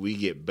 until we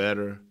get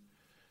better,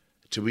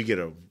 until we get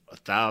a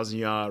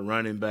 1,000-yard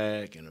running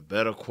back and a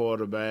better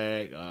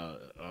quarterback,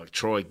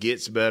 Troy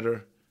gets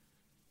better,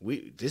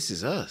 this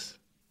is us.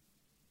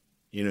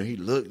 He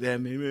looked at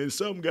me, man,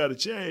 something got to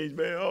change,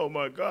 man. Oh,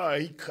 my God,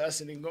 he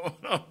cussing and going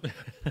on.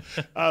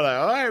 I was like,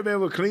 all right, man,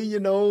 well, clean your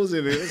nose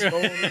and let's go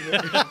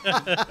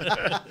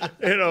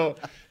on.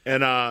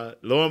 And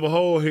lo and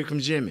behold, here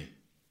comes Jimmy.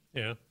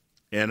 Yeah.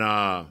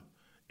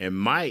 And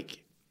Mike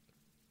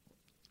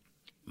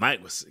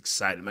was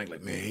excited. Mike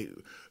like,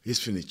 man, it's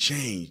finna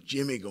change.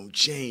 Jimmy gonna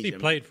change. He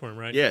played for him,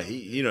 right? Yeah,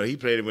 he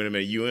played with him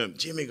at UM.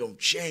 Jimmy gonna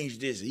change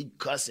this. He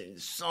cussing,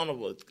 son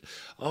of a,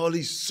 all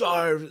these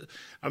sorry.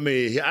 I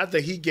mean, I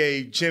think he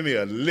gave Jimmy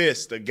a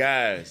list of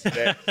guys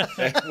that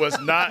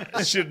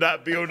should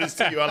not be on this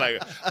team. I'm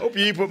like, hope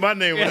you ain't put my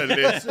name on that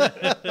list.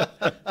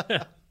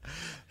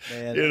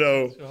 Man,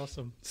 that's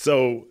awesome.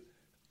 So,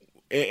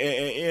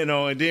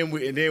 and then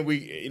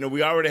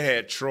we already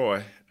had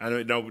Troy. I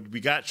don't know,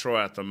 we got Troy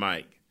after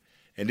Mike,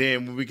 and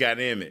then we got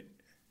Emmett.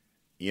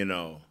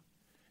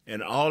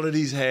 And all of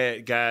these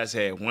guys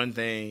had one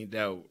thing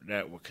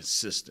that were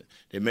consistent.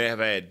 They may have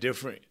had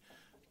different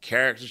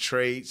character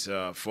traits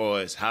for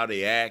as how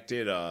they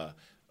acted,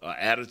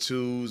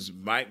 attitudes.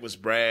 Mike was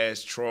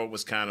brash. Troy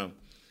was kind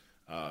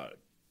of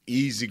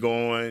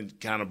easygoing,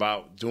 kind of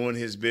about doing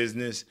his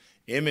business.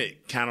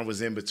 Emmett kind of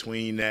was in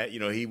between that.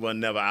 He wasn't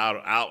never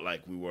out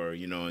like we were,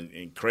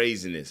 in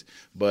craziness.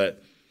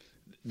 But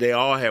they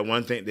all had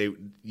one thing. They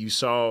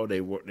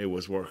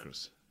was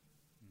workers.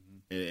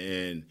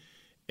 And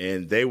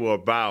they were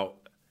about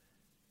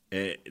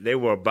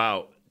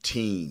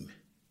team,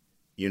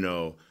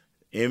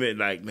 Emmett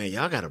like, man,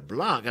 y'all got to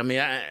block. I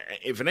mean,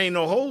 if it ain't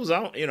no holes,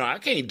 I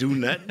can't do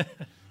nothing.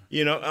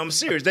 I'm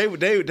serious.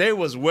 They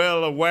was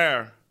well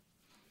aware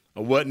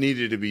of what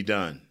needed to be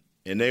done,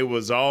 and they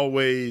was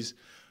always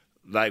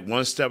like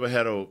one step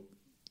ahead of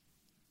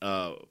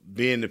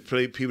being the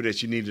people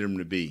that you needed them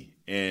to be.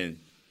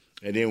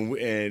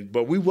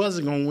 But we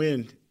wasn't gonna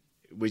win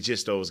with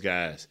just those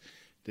guys.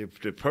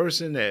 The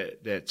person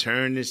that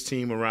turned this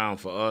team around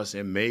for us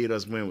and made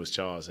us win was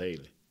Charles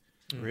Haley.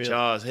 Really?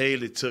 Charles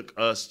Haley took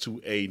us to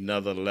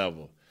another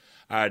level.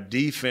 Our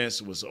defense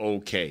was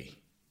okay.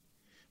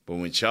 But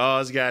when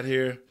Charles got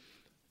here,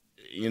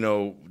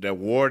 that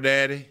war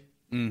daddy.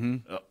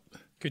 Mm-hmm.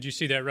 Could you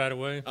see that right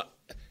away?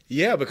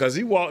 Yeah, because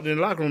he walked in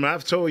the locker room.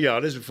 I've told y'all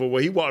this before.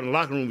 Where he walked in the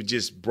locker room with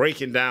just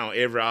breaking down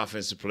every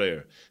offensive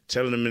player,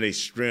 telling them their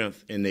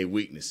strength and their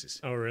weaknesses.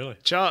 Oh, really?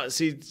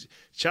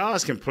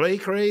 Charles can play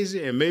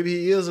crazy, and maybe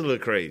he is a little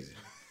crazy,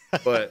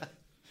 but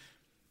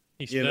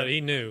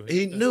he knew.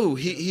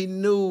 He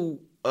knew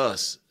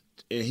us,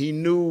 and he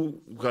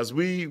knew because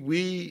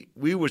we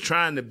were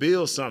trying to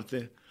build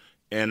something,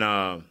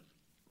 but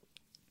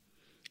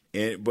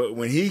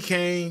when he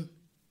came,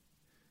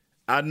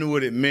 I knew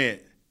what it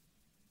meant.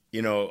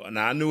 And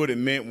I knew what it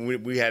meant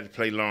when we had to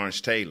play Lawrence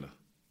Taylor.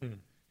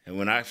 And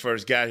when I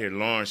first got here,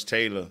 Lawrence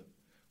Taylor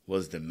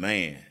was the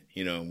man.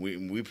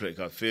 We played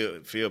because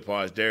Phil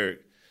Parrs Derrick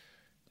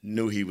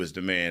knew he was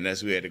the man. That's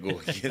who we had to go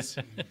against.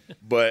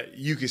 But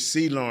you could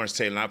see Lawrence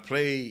Taylor. And I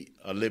played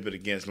a little bit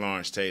against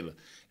Lawrence Taylor.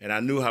 And I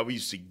knew how we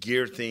used to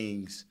gear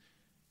things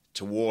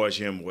towards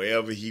him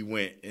wherever he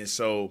went. And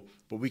so,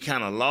 but we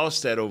kind of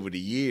lost that over the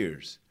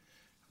years.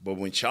 But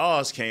when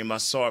Charles came, I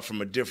saw it from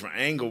a different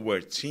angle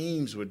where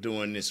teams were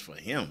doing this for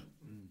him.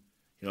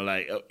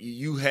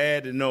 You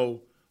had to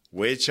know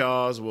where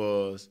Charles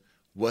was,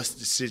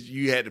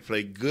 you had to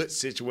play good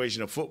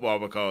situational football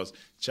because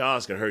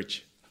Charles could hurt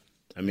you.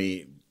 I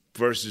mean,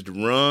 versus the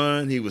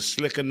run, he was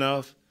slick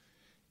enough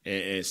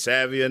and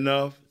savvy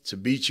enough to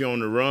beat you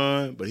on the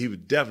run, but he was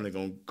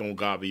definitely gonna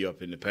gobble you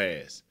up in the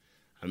pass.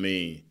 I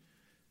mean,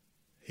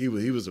 he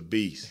was a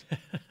beast.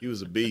 He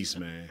was a beast,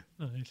 man.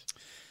 Nice.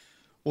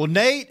 Well,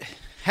 Nate,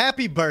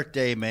 happy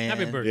birthday, man.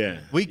 Happy birthday. Yeah.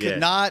 We could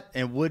not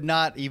and would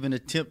not even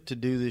attempt to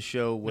do this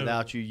show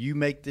without you. You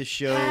make this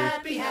show.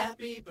 Happy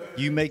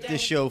birthday. You make this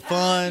show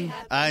fun.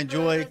 I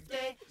enjoy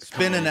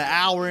spending an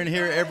hour in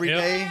here every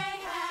day.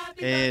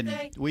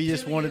 And we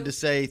just wanted to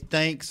say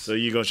thanks. So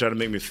you're going to try to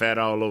make me fat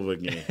all over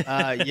again?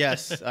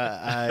 Yes,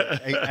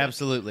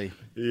 absolutely.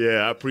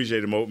 Yeah, I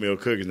appreciate them oatmeal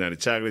cookies. Now, the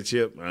chocolate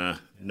chip,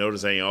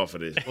 notice I ain't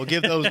offered it. We'll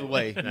give those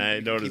away. I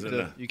ain't noticed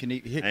it. You can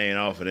eat. I ain't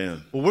offered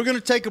them. Well, we're going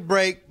to take a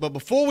break, but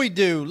before we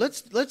do,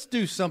 let's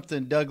do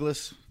something,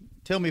 Douglas.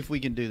 Tell me if we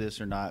can do this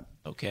or not.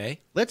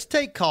 Okay. Let's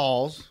take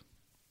calls,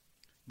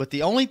 but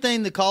the only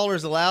thing the caller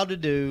is allowed to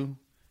do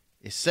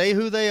is say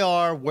who they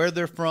are, where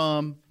they're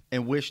from,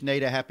 and wish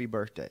Nate a happy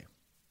birthday.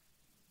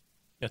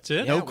 That's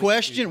it? No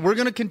question. We're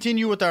going to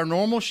continue with our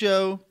normal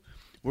show.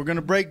 We're going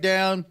to break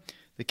down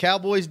the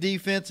Cowboys'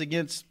 defense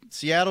against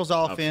Seattle's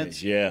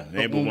offense. Yeah,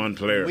 number one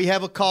player. We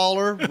have a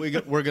caller.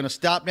 We're going to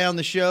stop down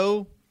the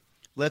show,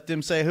 let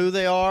them say who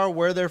they are,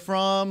 where they're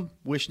from,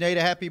 wish Nate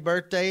a happy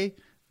birthday.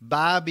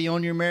 Bye, be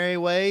on your merry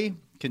way.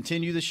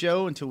 Continue the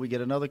show until we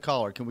get another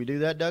caller. Can we do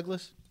that,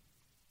 Douglas?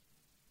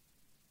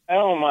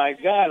 Oh, my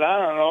God.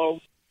 I don't know.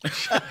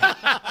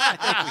 I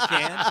think we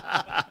can.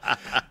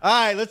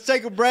 All right, let's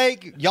take a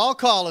break. Y'all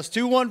call us,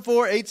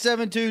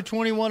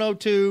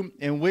 214-872-2102,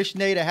 and wish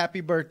Nate a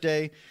happy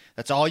birthday.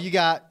 That's all you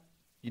got.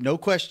 No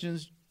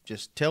questions.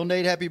 Just tell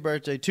Nate happy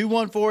birthday.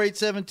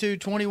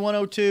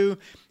 214-872-2102,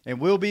 and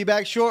we'll be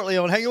back shortly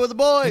on Hanging with the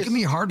Boys. It can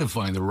be hard to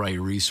find the right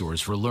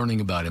resource for learning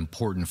about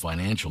important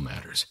financial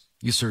matters.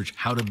 You search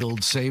how to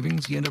build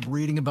savings, you end up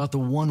reading about the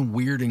one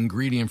weird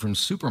ingredient from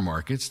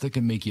supermarkets that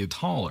can make you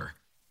taller.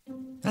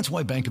 That's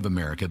why Bank of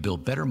America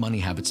built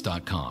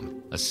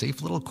BetterMoneyHabits.com, a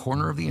safe little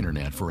corner of the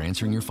internet for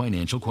answering your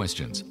financial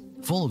questions.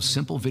 Full of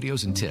simple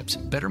videos and tips,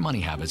 Better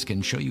Money Habits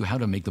can show you how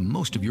to make the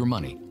most of your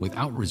money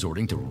without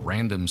resorting to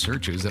random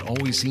searches that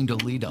always seem to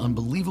lead to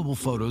unbelievable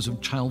photos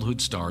of childhood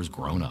stars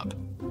grown up.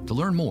 To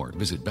learn more,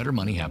 visit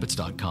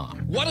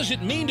BetterMoneyHabits.com. What does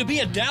it mean to be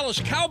a Dallas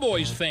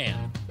Cowboys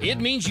fan? It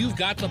means you've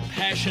got the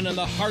passion and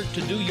the heart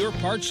to do your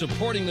part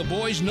supporting the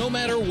boys no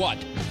matter what.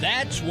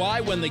 That's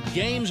why when the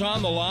game's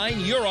on the line,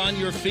 you're on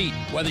your feet,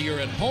 whether you're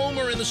at home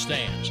or in the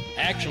stands.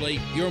 Actually,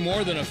 you're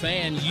more than a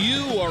fan.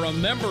 You are a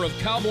member of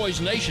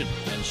Cowboys Nation,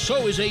 and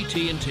so is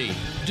AT&T,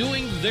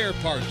 doing their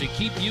part to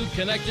keep you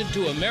connected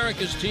to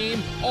America's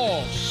team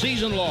all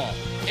season long.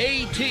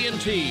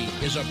 AT&T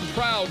is a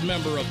proud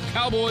member of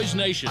Cowboys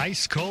Nation.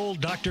 Ice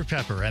Cold Dr.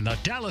 Pepper and the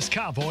Dallas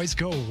Cowboys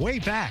go way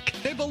back.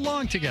 They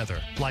belong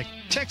together, like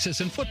Texas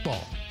and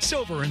football,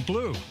 silver and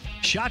blue,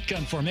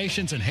 shotgun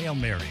formations and Hail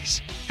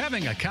Marys.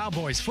 Having a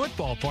Cowboys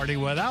football party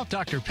without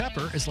Dr.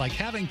 Pepper is like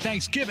having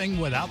Thanksgiving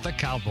without the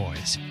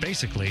Cowboys.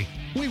 Basically,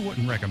 we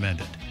wouldn't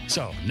recommend it.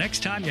 So,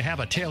 next time you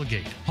have a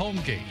tailgate, home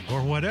gate,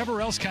 or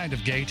whatever else kind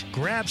of gate,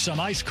 grab some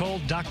ice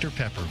cold Dr.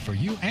 Pepper for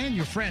you and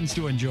your friends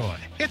to enjoy.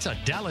 It's a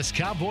Dallas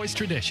Cowboys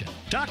tradition.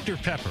 Dr.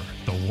 Pepper,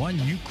 the one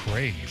you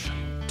crave.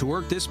 To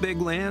work this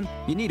big land,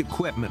 you need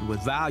equipment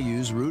with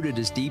values rooted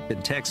as deep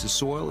in Texas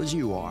soil as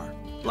you are.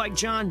 Like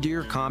John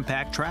Deere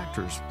compact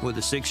tractors with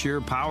a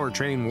 6-year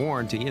powertrain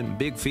warranty and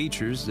big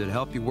features that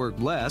help you work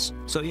less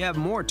so you have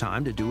more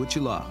time to do what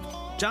you love.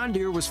 John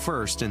Deere was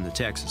first in the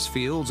Texas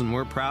fields, and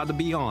we're proud to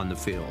be on the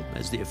field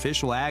as the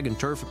official ag and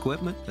turf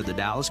equipment of the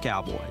Dallas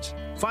Cowboys.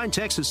 Find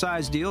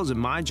Texas-sized deals at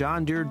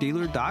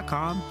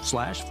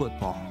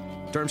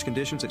myjohndeeredealer.com/football. Terms,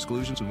 conditions,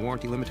 exclusions, and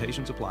warranty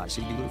limitations apply.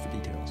 See dealer for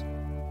details.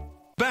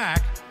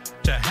 Back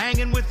to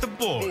Hanging with the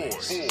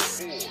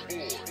Boys.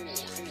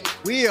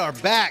 We are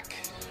back.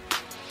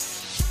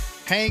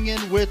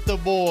 Hanging with the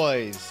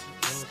Boys.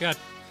 We got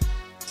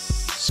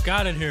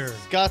Scott in here.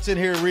 Scott's in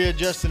here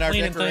readjusting our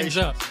cleaning decorations.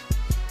 things up.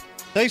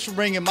 Thanks for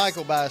bringing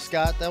Michael by,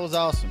 Scott. That was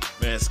awesome.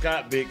 Man,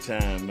 Scott big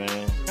time,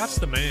 man. Scott's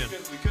the man.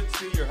 We couldn't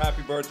see your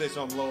happy birthday,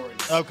 so I'm lowering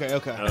it. Okay.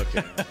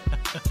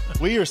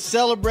 We are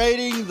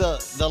celebrating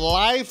the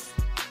life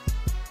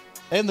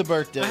and the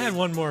birthday. I had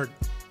one more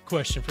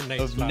question for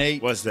Nate.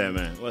 Nate. What's that,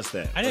 man? What's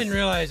that? I didn't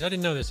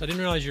know this. I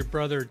didn't realize your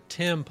brother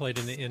Tim played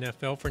in the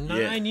NFL for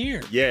 9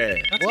 years. Yeah.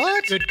 That's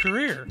a good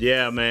career.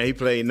 Yeah, man. He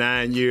played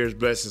 9 years,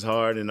 bless his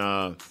heart,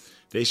 and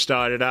they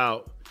started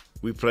out.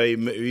 We played.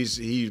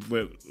 He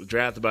went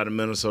drafted by the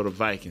Minnesota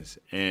Vikings,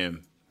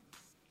 and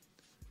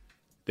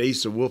they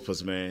used to whoop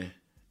us, man.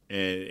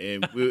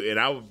 And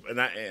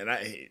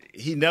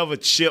he never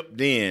chipped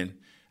in.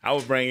 I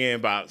would bring in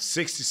about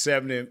 60,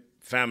 70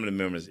 family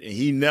members, and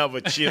he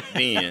never chipped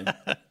in.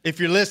 If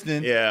you're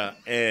listening, yeah,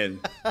 and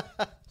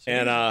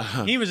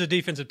he was a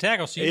defensive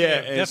tackle, so you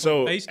and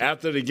so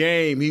after the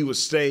game, he would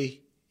stay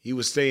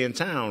in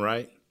town,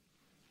 right?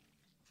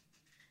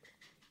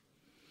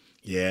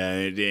 Yeah,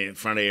 and then in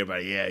front of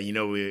everybody,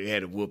 we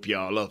had to whoop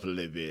y'all up a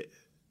little bit.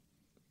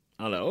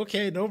 I'm like,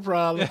 okay, no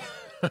problem.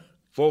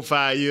 4 or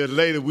 5 years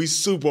later, we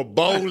Super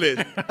Bowling.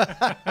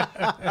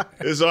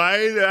 And so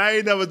I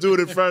ain't never do it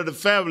in front of the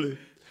family.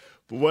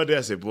 But one day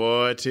I said,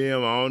 boy,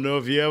 Tim, I don't know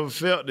if you ever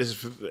felt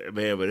this,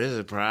 man, but this is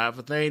a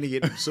prideful thing to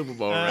get the Super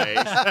Bowl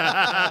rings.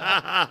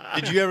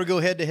 Did you ever go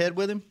head-to-head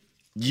with him?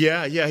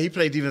 Yeah, he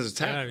played defensive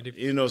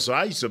tackle. So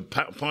I used to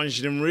punch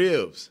them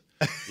ribs.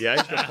 Yeah, I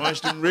used to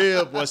punch them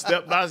ribs. Boy,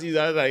 step by, I was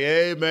like,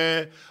 hey,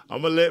 man,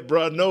 I'm going to let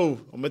bro know.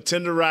 I'm going to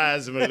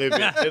tenderize him a little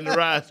bit,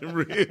 tenderize them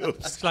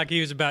ribs. It's like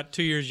he was about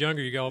 2 years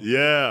younger. You go,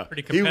 yeah.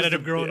 Pretty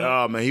competitive growing up.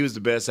 Oh, man, he was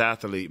the best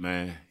athlete,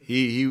 man.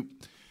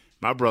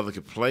 My brother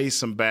could play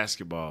some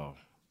basketball.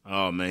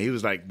 Oh, man, he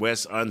was like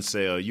Wes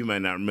Unseld. You may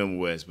not remember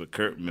Wes, but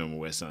Kurt remember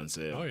Wes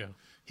Unseld. Oh, yeah.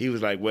 He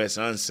was like Wes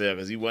Unseld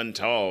because he wasn't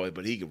tall,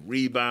 but he could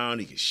rebound,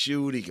 he could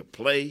shoot, he could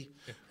play.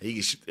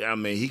 He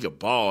could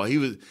ball. He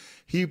was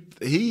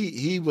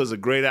a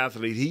great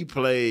athlete. He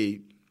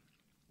played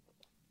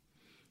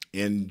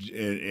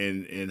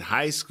in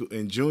high school,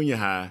 in junior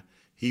high.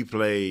 He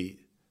played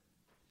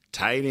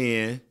tight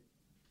end,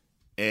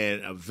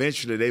 and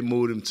eventually they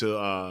moved him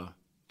to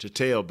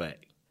tailback.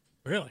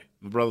 Really?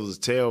 My brother was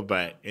a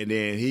tailback, and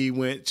then he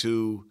went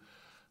to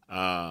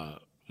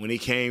when he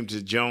came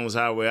to Jones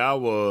High where I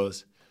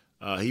was.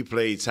 He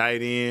played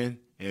tight end,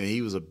 and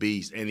he was a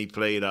beast. And he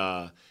played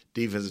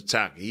defensive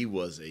tackle. He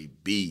was a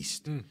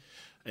beast. And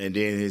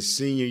then his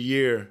senior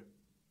year,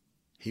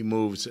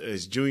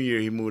 his junior year,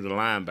 he moved to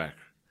linebacker.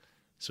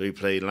 So he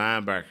played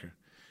linebacker.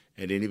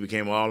 And then he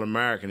became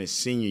All-American his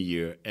senior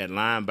year at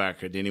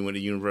linebacker. Then he went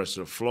to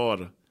University of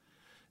Florida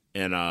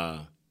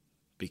and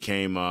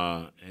became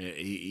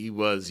he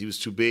was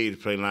too big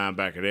to play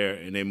linebacker there,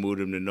 and they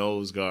moved him to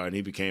nose guard, and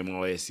he became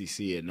all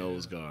SEC at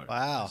nose guard.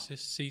 Wow.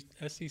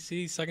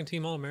 SEC,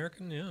 second-team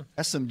All-American, yeah.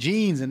 That's some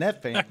genes in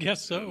that family. I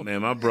guess so.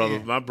 Man, my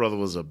brother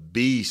was a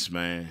beast,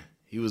 man.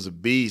 He was a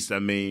beast. I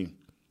mean,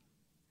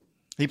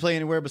 he play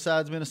anywhere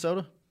besides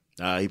Minnesota?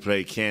 He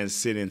played Kansas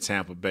City and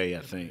Tampa Bay, I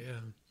think.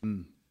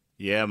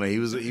 Yeah, man, he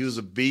was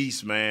a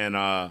beast,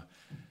 man.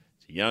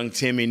 Young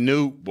Timmy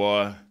Newt,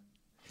 boy.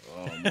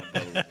 Oh, my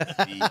brother was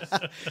a beast.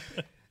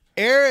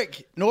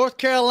 Eric, North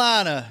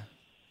Carolina,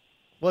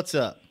 what's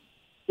up?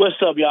 What's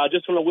up, y'all?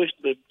 Just want to wish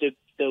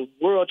the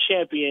world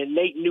champion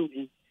Nate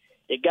Newton,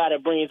 the guy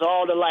that brings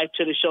all the life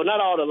to the show. Not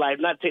all the life,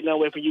 not taking that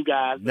away from you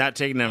guys. Not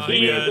taking that from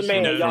me and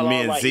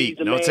Zeke.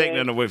 Don't take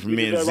nothing away from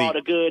me and Zeke. All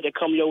the good that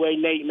come your way,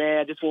 Nate, man.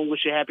 I just want to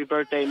wish you a happy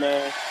birthday,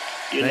 man.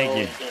 Thank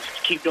you.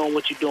 Just keep doing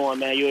what you're doing,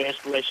 man. You're an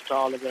inspiration to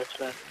all of us,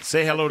 man.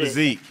 Say hello to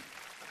Zeke.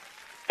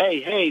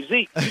 Hey,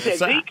 Zeke. You said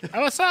Zeke?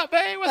 What's up,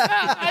 babe? What's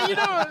up? How you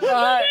doing? All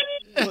right.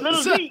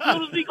 Little Zeke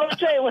on the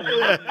chain.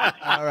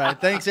 All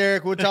right. Thanks,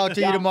 Eric. We'll talk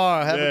to you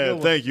tomorrow. Have a good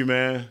one. Thank you,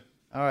 man.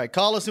 All right.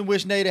 Call us and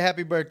wish Nate a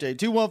happy birthday.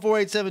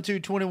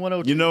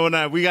 214-872-2102. You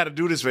know, we got to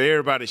do this for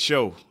everybody's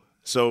show.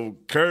 So,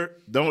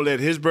 Kurt, don't let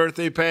his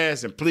birthday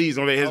pass, and please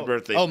don't let his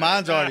birthday pass.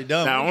 Mine's already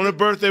done. Now, only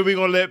birthday we're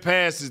going to let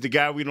pass is the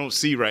guy we don't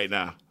see right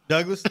now.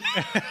 Douglas?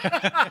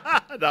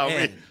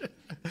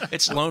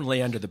 It's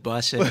lonely under the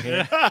bus in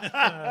here.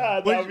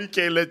 No, we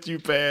can't let you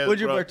pass.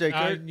 When's your birthday,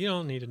 Kurt? You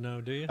don't need to know,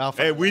 do you?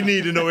 Hey, we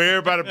need to know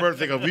everybody's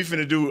birthday because we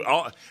finna do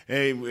all.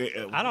 Hey,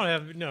 I don't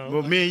have no.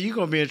 Well, man, you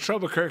gonna be in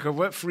trouble, Kurt. Because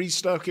what free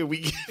stuff can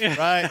we get?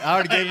 Right, I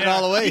already gave it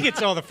all away. He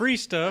gets all the free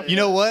stuff. You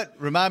know what?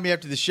 Remind me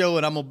after the show,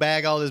 and I'm gonna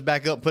bag all this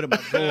back up, put it in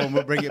my drawer, and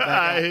we'll bring it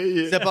back out.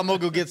 Except I'm gonna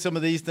go get some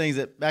of these things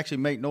that actually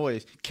make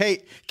noise.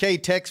 Kate,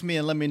 text me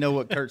and let me know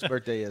what Kurt's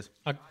birthday is.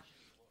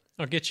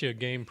 I'll get you a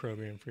game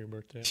program for your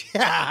birthday.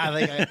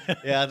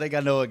 I think I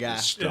know a guy.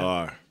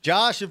 Star.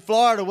 Josh in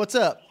Florida, what's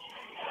up?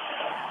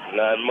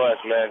 Not much,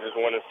 man. Just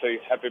want to say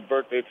happy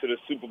birthday to the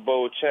Super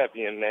Bowl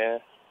champion,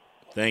 man.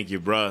 Thank you,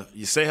 bro.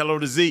 You say hello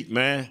to Zeke,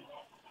 man.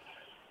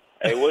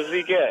 Hey, where's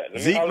Zeke at?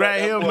 Zeke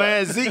right here,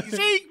 man.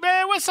 Zeke,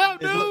 man. What's up,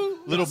 dude?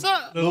 What's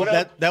up?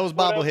 That was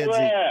bobblehead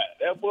Zeke.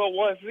 That boy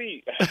wants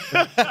Zeke.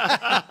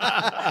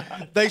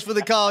 Thanks for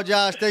the call,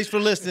 Josh. Thanks for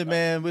listening,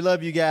 man. We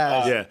love you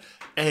guys. Yeah.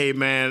 Hey,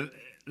 man.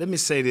 Let me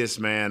say this,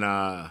 man.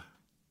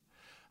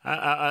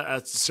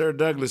 Sir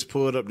Douglas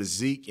pulled up the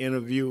Zeke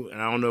interview, and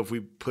I don't know if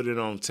we put it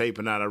on tape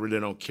or not. I really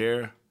don't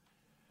care.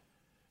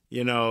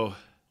 You know,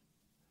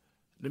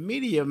 the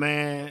media,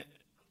 man,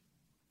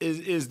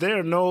 is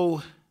there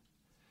no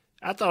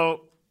 – I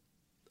thought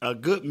a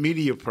good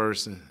media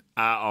person,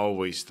 I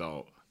always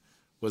thought,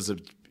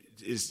 shouldn't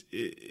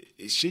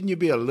you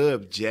be a little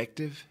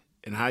objective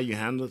in how you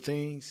handle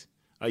things?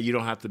 Or you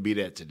don't have to be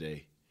that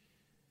today?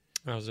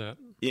 How's that?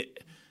 Yeah.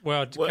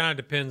 Well, it kind of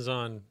depends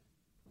on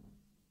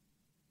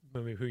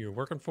maybe who you're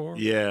working for.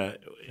 Yeah.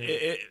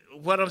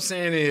 What I'm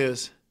saying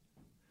is,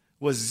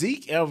 was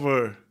Zeke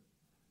ever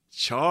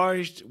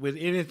charged with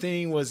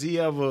anything? Was he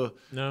ever?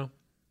 No.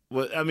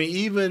 Well, I mean,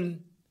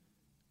 even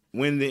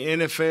when the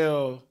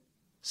NFL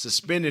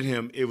suspended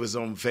him, it was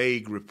on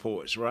vague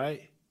reports,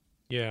 right?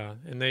 Yeah,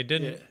 and they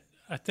didn't. Yeah.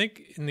 I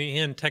think in the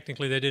end,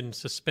 technically, they didn't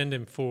suspend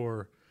him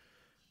for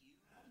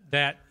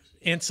that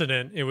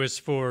incident. It was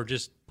for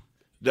just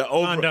the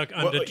conduct.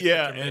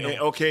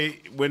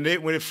 Okay. When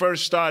it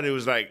first started, it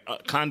was like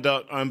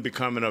conduct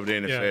unbecoming of the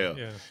NFL.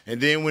 Yeah.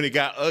 And then when it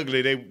got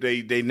ugly,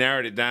 they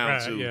narrowed it down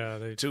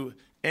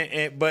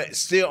but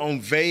still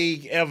on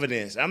vague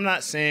evidence. I'm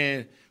not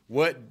saying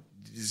what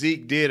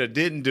Zeke did or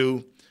didn't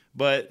do,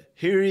 but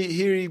here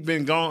he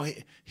been gone.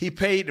 He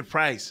paid the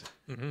price.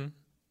 Mm-hmm.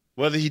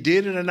 Whether he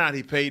did it or not,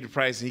 he paid the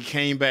price, and he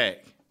came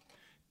back.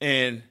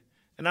 And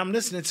I'm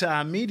listening to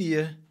our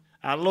media,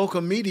 our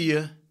local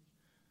media.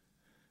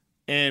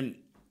 And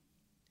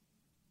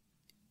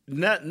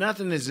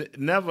nothing is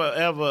never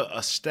ever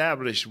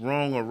established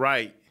wrong or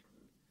right,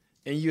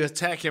 and you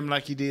attack him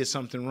like he did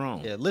something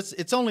wrong. Yeah,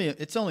 it's only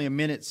a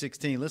minute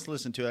 16. Let's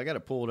listen to it. I got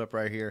to pull it up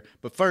right here.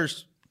 But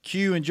first,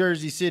 Q in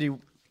Jersey City.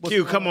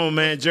 Q, come on,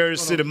 man.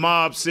 Jersey City,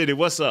 Mob City.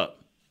 What's up?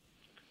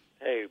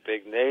 Hey,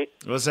 Big Nate.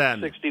 What's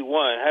happening?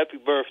 61. Happy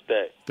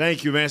birthday.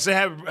 Thank you, man. Say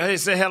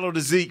hello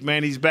to Zeke,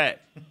 man. He's back.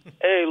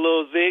 Hey,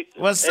 little Zeke.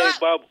 What's up?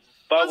 Hey,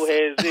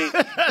 bobblehead Zeke.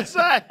 That's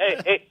right.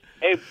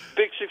 Hey,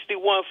 Big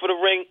 61 for the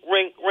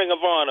ring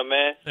of honor,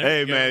 man.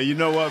 Hey, man, you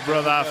know what,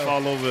 brother? I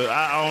fall over.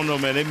 I don't know,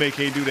 man. They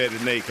can't do that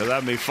to Nate because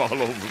I may fall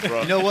over,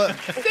 bro. You know what?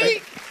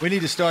 We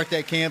need to start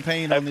that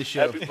campaign on this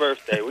show. Happy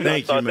birthday. We're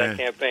going to start that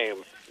campaign.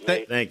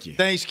 Thank you.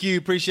 Thanks, Q.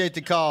 Appreciate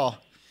the call.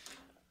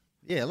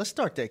 Yeah, let's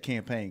start that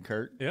campaign,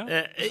 Kurt.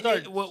 Yeah.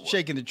 Start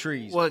shaking the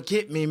trees. What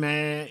get me,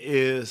 man,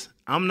 is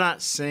I'm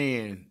not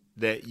saying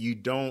that you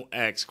don't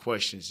ask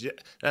questions.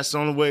 That's the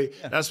only way.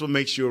 Yeah. That's what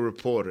makes you a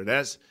reporter.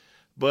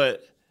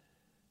 But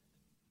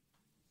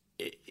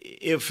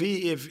if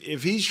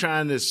he's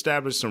trying to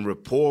establish some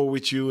rapport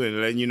with you and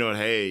letting you know,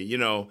 hey,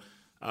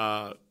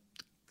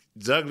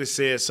 Douglas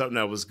said something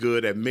that was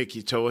good that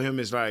Mickey told him,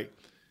 it's like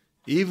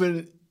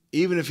even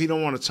if he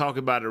don't want to talk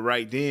about it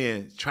right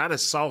then, try to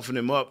soften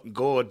him up and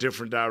go a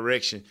different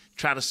direction.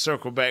 Try to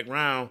circle back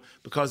around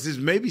because there's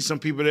maybe some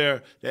people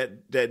there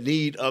that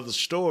need other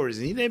stories.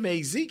 And they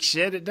made Zeke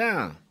shut it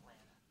down.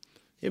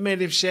 It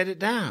made him shut it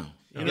down.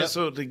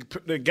 So the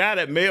guy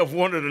that may have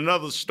wanted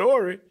another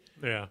story.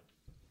 Yeah.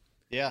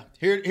 Yeah.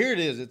 Here it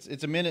is.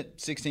 It's a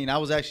minute 16. I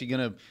was actually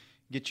going to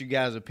get you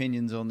guys'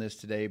 opinions on this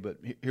today, but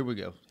here we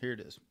go. Here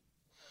it is.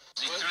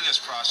 Through this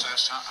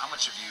process, how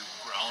much have you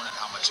grown and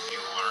how much have you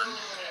learned?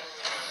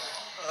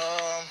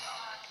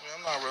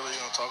 I'm not really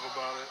going to talk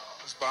about it.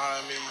 It's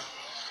behind me.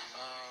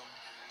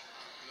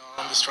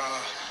 I'm just trying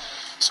to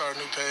start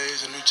a new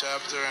page, a new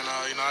chapter, and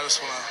I'm going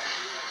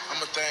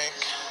to thank,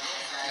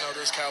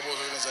 this Cowboys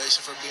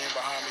organization for being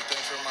behind me. Thank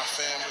for my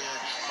family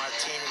and my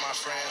team and my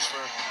friends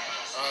for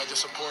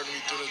just supporting me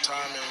through the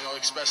time, and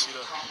especially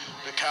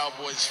the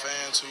Cowboys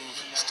fans who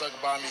stuck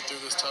by me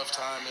through this tough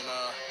time and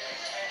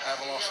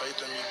haven't lost faith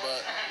in me.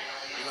 But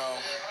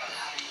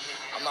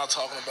I'm not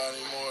talking about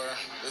it anymore.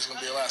 This is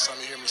going to be the last time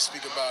you hear me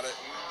speak about it,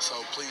 so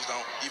please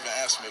don't even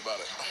ask me about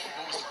it.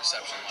 What was the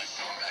reception like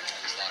going back to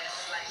this locker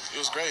room? It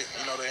was great.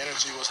 The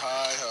energy was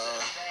high.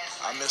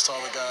 I missed all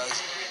the guys.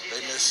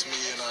 They missed me,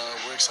 and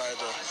we're excited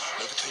to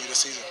continue the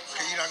season.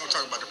 Okay, you're not going to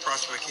talk about the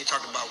prospect. Can you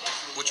talk about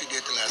what you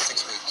did the last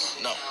 6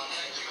 weeks? No.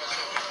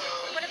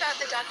 What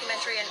about the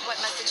documentary, and what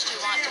message do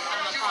you want to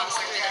come across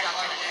through the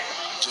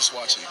documentary? Just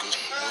watch it.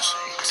 Just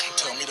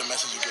tell me the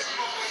message you get.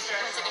 When's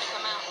it going to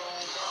come out?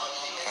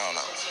 I don't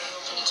know.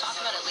 Can you talk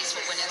about at least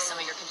what went into some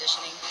of your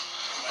conditioning?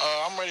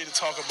 I'm ready to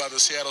talk about the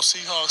Seattle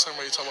Seahawks. I'm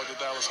ready to talk about the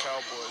Dallas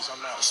Cowboys.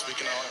 I'm not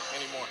speaking on it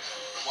anymore.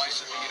 Why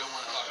is it that you don't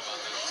want to talk about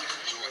that?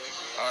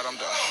 All right, I'm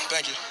done.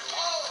 Thank you.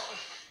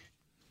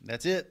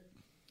 That's it.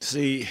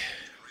 See,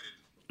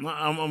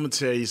 I'm going to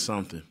tell you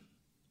something.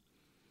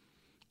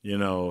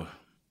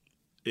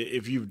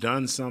 If you've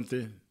done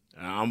something,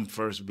 I'm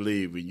first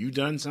believe when you've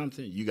done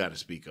something, you got to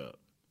speak up.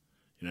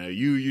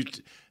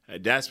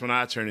 That's when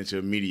I turn into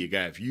a media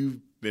guy. If you've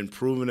been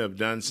proven to have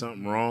done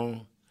something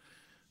wrong,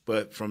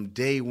 but from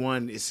day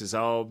one, this has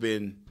all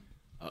been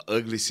an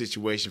ugly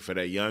situation for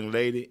that young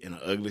lady and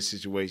an ugly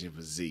situation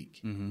for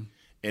Zeke. Mm-hmm.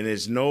 And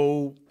it's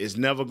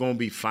never going to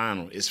be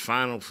final. It's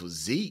final for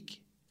Zeke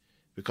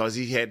because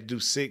he had to do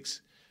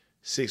six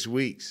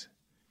weeks.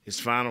 It's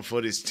final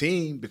for this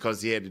team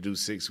because he had to do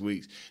 6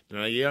 weeks.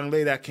 Now, a young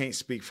lady, I can't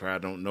speak for her. I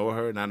don't know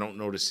her, and I don't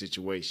know the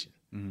situation.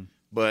 Mm-hmm.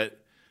 But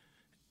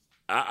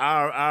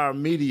our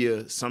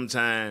media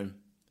sometimes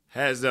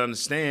has to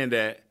understand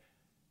that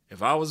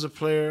if I was a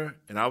player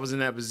and I was in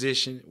that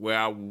position where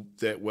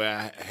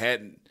I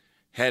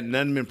had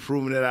nothing been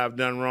proven that I've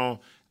done wrong,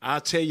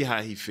 I'll tell you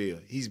how he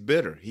feels. He's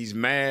bitter. He's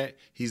mad.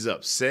 He's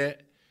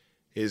upset.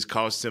 It's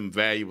cost him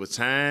valuable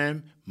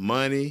time,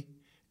 money,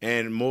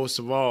 and most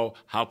of all,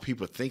 how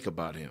people think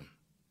about him.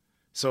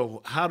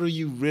 So how do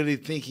you really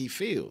think he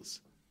feels?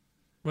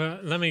 Well,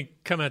 let me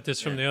come at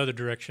this from the other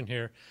direction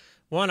here.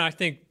 One, I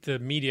think the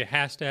media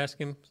has to ask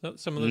him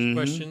some of those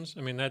questions.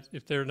 I mean, that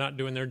if they're not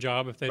doing their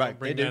job, if they don't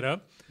bring that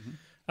up.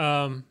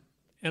 Mm-hmm.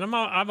 And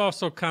I've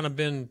also kind of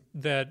been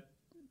that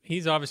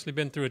he's obviously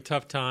been through a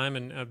tough time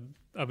and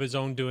of his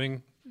own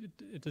doing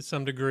to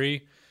some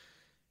degree.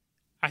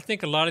 I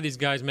think a lot of these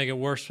guys make it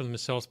worse for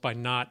themselves by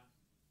not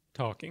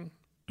talking.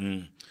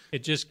 Mm.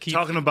 It just keeps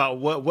talking about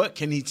what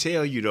can he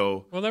tell you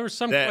though? Well, there were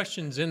some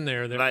questions in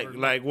there that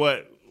like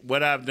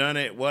what I've done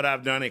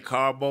at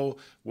Carbo,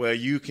 where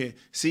you can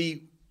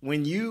see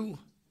when you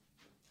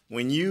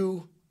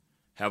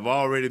have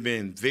already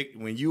been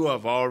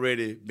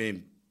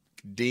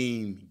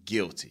deemed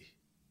guilty.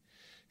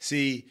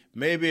 See,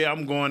 maybe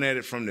I'm going at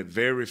it from the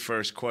very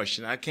first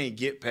question. I can't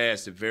get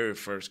past the very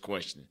first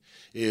question.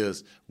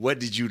 Is what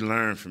did you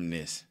learn from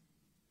this?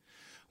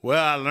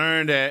 Well, I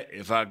learned that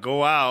if I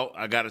go out,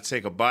 I got to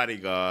take a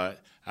bodyguard.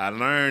 I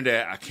learned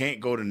that I can't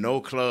go to no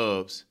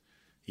clubs.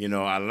 You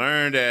know, I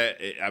learned that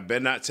I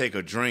better not take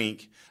a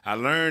drink. I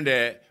learned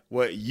that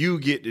what you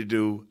get to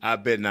do, I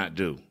better not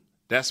do.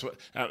 That's what,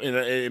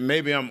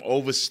 maybe I'm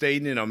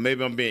overstating it or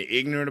maybe I'm being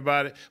ignorant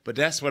about it, but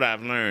that's what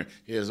I've learned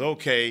is,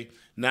 okay,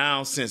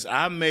 now since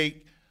I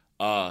make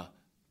 $1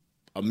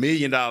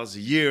 million a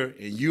year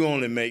and you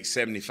only make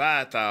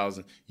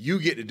 $75,000, you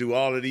get to do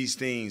all of these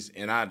things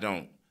and I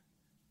don't.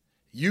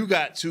 You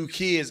got 2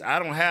 kids. I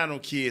don't have no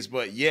kids,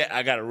 but yet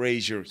I got to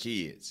raise your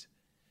kids.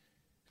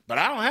 But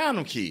I don't have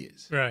no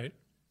kids. Right.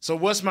 So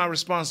what's my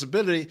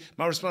responsibility?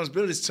 My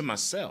responsibility is to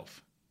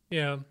myself.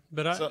 Yeah,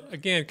 but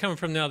again, coming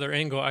from the other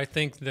angle, I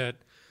think that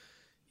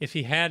if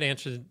he had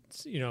answered,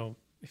 you know,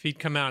 if he'd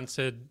come out and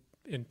said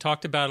and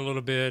talked about it a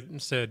little bit and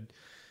said,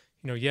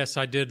 you know, yes,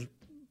 I did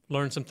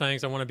learn some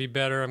things. I want to be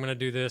better. I'm going to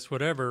do this,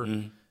 whatever.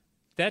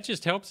 That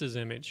just helps his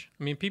image.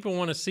 I mean, people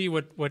want to see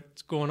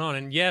what's going on.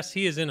 And yes,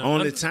 he is in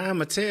only time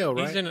will tell,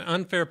 right? He's in an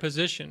unfair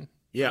position.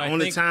 Yeah,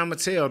 only time will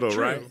tell, though,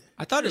 True. right?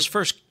 I thought his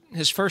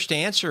first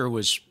answer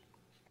was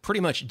pretty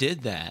much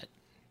did that.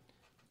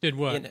 Did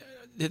what? You know,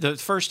 the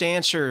first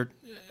answer,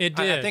 it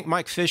did. I think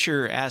Mike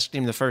Fisher asked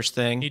him the first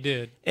thing. He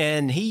did.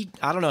 And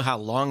I don't know how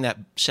long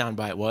that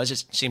soundbite was.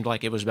 It seemed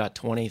like it was about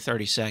 20,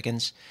 30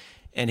 seconds.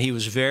 And he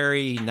was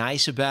very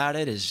nice about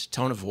it, his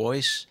tone of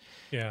voice.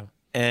 Yeah.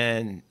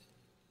 And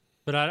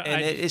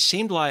it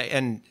seemed like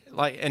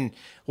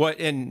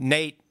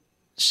Nate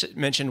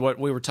mentioned what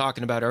we were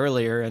talking about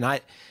earlier, and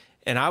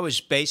I was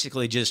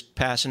basically just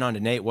passing on to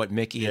Nate what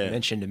Mickey had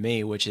mentioned to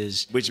me, which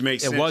makes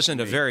sense. It wasn't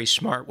a very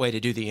smart way to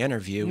do the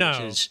interview, which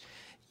is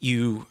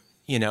you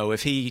know,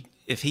 if he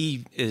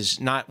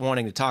is not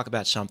wanting to talk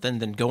about something,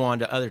 then go on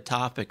to other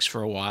topics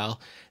for a while,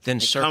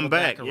 then circle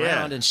back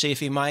around and see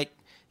if you might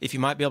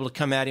be able to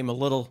come at him a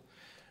little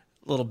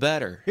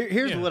better.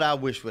 Here's what I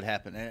wish would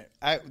happen.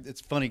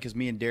 It's funny because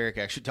me and Derek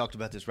actually talked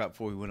about this right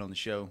before we went on the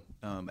show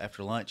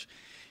after lunch,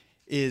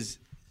 is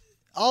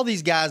all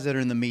these guys that are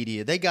in the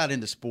media, they got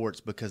into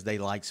sports because they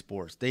like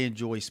sports. They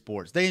enjoy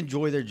sports. They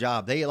enjoy their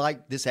job. They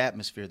like this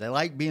atmosphere. They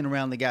like being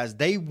around the guys.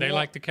 They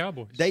like the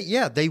Cowboys.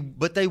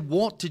 But they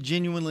want to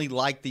genuinely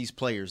like these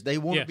players. They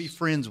want to be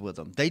friends with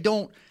them. They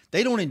don't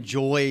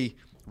enjoy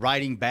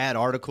writing bad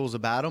articles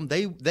about them.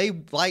 They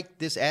like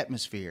this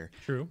atmosphere.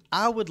 True.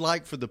 I would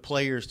like for the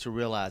players to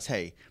realize,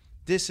 hey,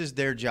 this is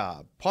their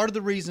job. Part of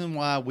the reason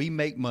why we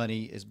make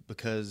money is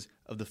because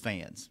of the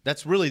fans.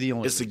 That's really the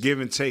only reason. A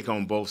give and take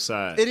on both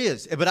sides. It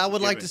is. But I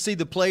would like to see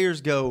the players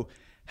go,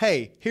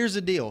 hey, here's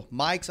the deal.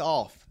 Mike's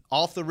off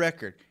the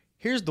record.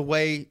 Here's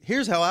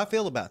how I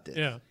feel about this.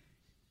 Yeah.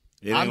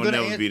 It ain't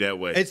gonna never be that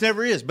way. It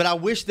never is. But I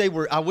wish they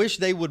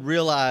would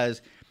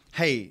realize,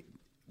 hey,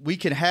 we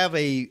can have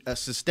a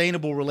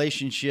sustainable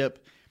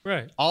relationship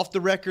off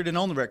the record and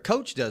on the record.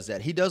 Coach does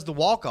that. He does the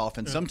walk-off,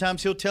 and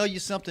sometimes he'll tell you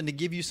something to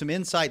give you some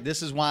insight.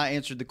 This is why I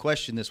answered the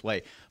question this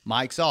way.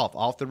 Mike's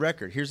off the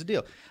record. Here's the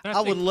deal. I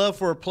would love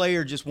for a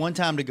player just one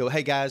time to go,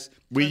 hey, guys,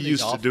 we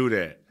used to do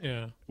that.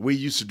 Yeah. We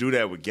used to do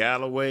that with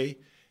Galloway.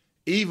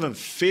 Even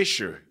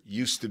Fisher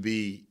used to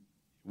be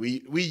 –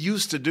 we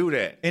used to do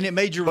that. And it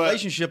made your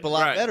relationship a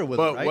lot better with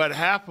him, right? But what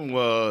happened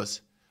was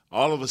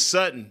all of a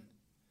sudden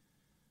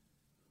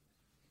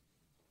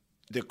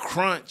the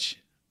crunch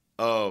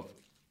of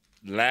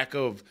lack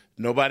of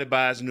nobody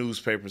buys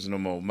newspapers no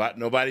more.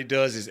 Nobody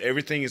does this.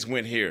 Everything is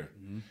went here.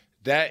 Mm-hmm.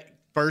 That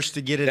first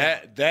to get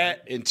it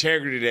that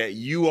integrity that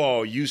you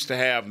all used to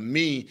have,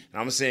 me,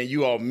 and I'm saying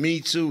you all,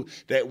 me too,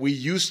 that we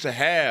used to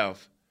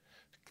have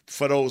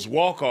for those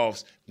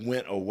walk-offs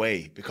went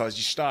away because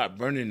you start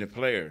burning the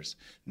players.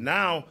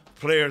 Now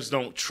players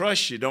don't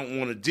trust you, don't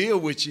want to deal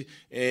with you,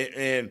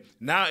 and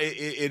now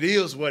it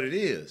is what it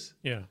is.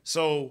 Yeah.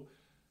 So,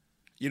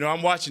 you know,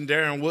 I'm watching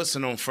Darren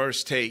Woodson on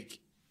First Take,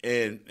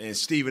 and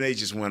Stephen A.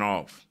 just went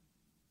off.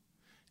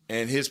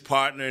 And his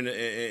partner,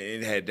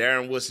 and had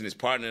Darren Woodson, his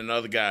partner, and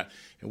another guy.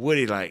 And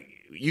Woody, like,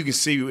 you can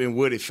see in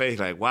Woody's face,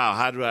 like, wow,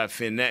 how do I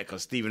offend that?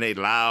 Because Stephen A.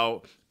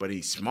 loud, but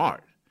he's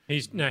smart.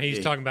 He's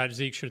talking about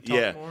Zeke should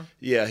have talked more?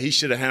 Yeah, he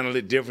should have handled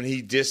it different.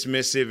 He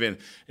dismissive.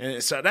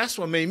 And so that's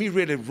what made me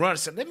really run.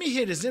 So let me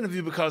hear this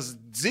interview because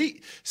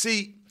Zeke,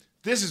 see,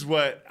 this is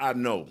what I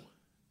know.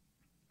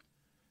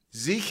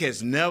 Zeke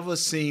has never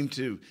seemed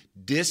to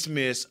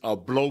dismiss or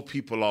blow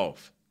people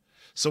off.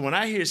 So when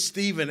I hear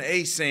Stephen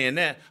A. saying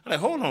that, I'm like,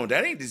 hold on,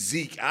 that ain't the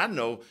Zeke I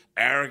know,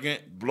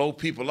 arrogant, blow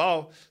people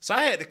off. So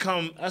I had to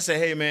come, I said,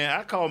 hey, man,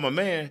 I called my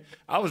man.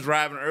 I was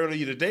driving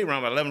earlier today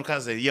around 11 o'clock.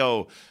 I said,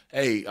 yo,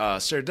 hey,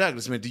 Sir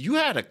Douglas, man, do you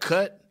have a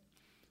cut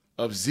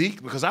of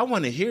Zeke? Because I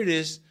want to hear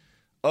this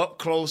up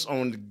close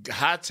on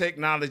high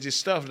technology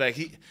stuff.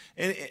 Like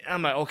and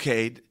I'm like,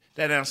 okay,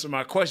 that answered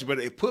my question, but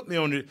it put me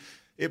on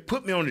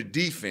the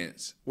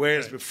defense.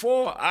 Whereas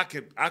before I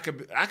could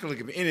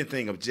look at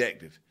anything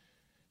objective.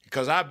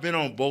 Because I've been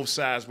on both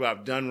sides where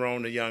I've done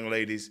wrong to young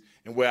ladies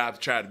and where I've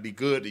tried to be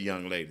good to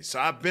young ladies.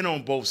 So I've been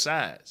on both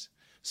sides.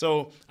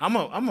 So I'm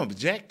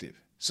objective.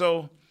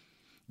 So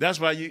that's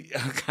why you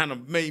kind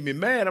of made me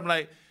mad. I'm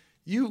like,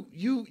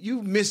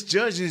 you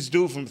misjudging this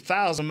dude from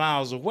 1,000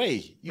 miles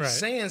away. You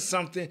saying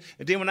something,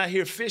 and then when I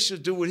hear Fisher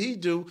do what he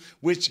do,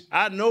 which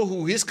I know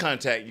who his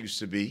contact used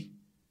to be,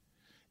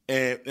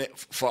 and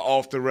for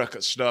off the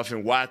record stuff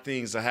and why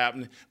things are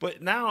happening.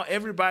 But now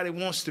everybody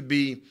wants to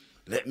be,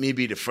 let me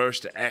be the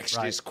first to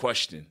ask this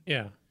question.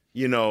 Yeah.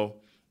 You know,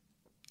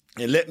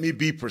 and let me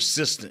be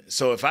persistent.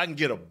 So if I can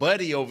get a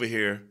buddy over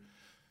here,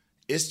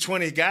 it's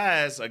 20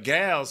 guys or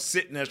gals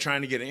sitting there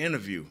trying to get an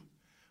interview.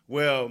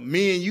 Well,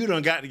 me and you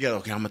done got together.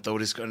 Okay, I'm going to throw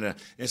this gun there.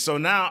 And so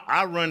now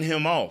I run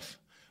him off.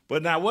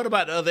 But now what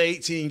about the other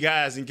 18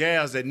 guys and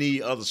gals that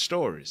need other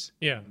stories?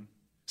 Yeah.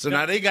 So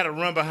now they got to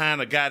run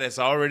behind a guy that's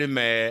already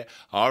mad,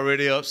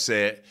 already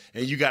upset,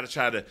 and you got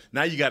to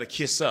now you got to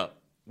kiss up.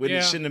 When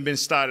it shouldn't have been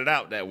started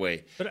out that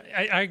way. But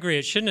I agree.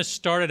 It shouldn't have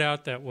started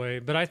out that way.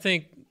 But I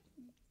think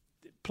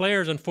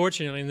players,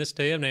 unfortunately, in this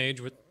day and age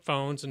with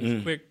phones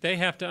and quick, they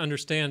have to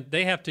understand,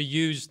 they have to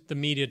use the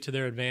media to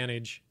their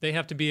advantage. They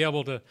have to be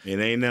able to. It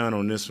ain't none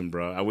on this one,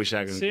 bro. I wish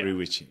I could agree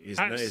with you.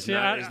 It's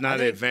not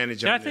an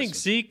advantage on this one. I think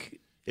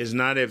Zeke. It's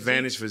not an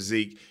advantage for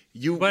Zeke.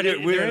 But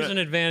there is an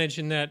advantage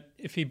in that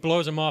if he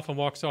blows him off and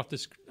walks off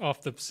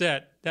the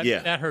set,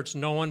 that hurts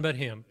no one but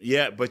him.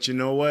 Yeah, but you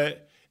know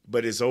what?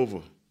 But it's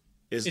over.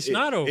 It's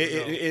not over.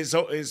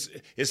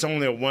 It's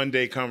only a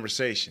one-day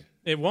conversation.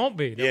 It won't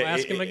be. They'll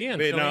ask him again.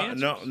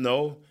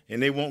 No,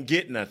 and they won't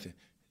get nothing.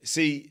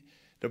 See,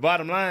 the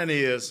bottom line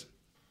is,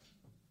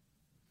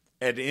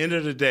 at the end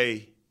of the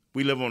day,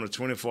 we live on a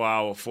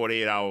 24-hour,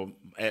 48-hour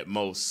at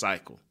most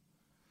cycle.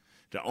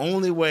 The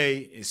only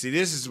way, and see,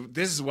 this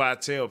is why I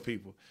tell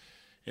people,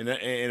 and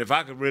if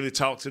I could really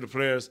talk to the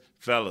players,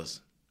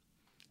 fellas,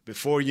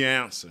 before you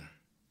answer,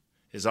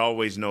 there's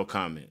always no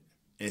comment,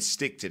 and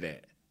stick to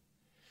that.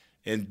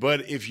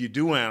 But if you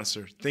do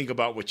answer, think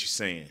about what you're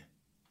saying.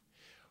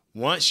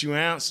 Once you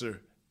answer,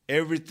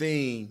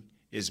 everything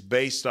is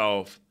based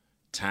off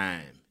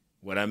time.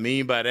 What I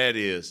mean by that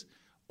is,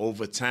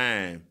 over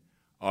time,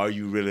 are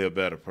you really a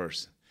better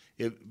person?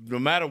 No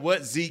matter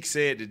what Zeke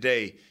said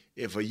today,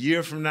 if a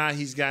year from now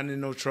he's gotten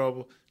in no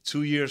trouble,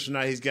 2 years from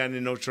now he's gotten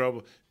in no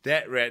trouble,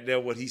 that right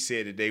there, what he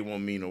said today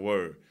won't mean a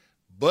word.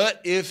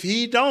 But if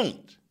he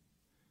don't,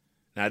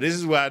 now this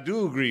is where I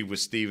do agree with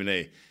Stephen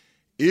A.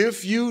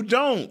 If you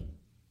don't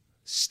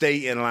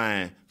stay in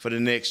line for the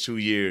next 2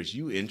 years,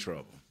 you in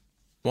trouble.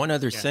 One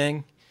other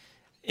thing.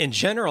 In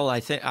general, I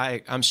think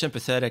I'm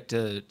sympathetic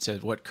to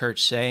what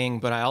Kurt's saying,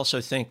 but I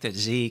also think that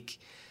Zeke,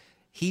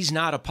 he's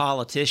not a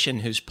politician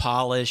who's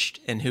polished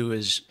and who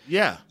is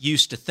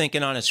used to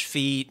thinking on his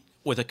feet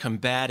with a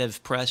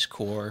combative press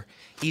corps.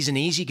 He's an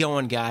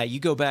easygoing guy.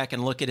 You go back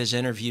and look at his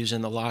interviews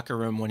in the locker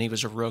room when he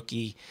was a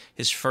rookie,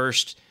 his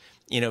first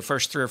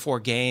 3 or 4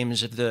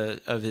 games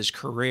of his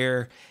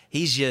career.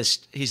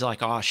 He's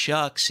like, aw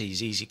shucks,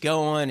 he's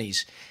easygoing,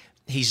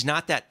 he's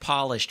not that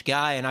polished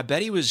guy, and I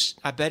bet he was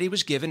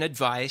given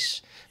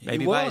advice,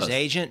 maybe by his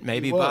agent,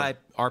 maybe by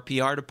our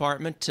PR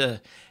department,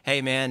 to,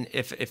 hey man,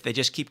 if they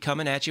just keep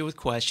coming at you with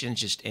questions,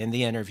 just end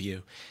the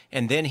interview.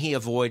 And then he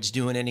avoids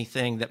doing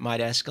anything that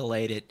might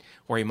escalate it,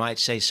 or he might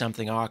say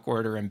something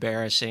awkward or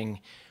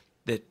embarrassing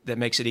that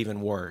makes it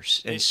even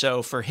worse. And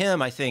so for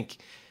him, I think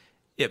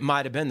it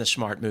might have been the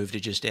smart move to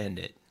just end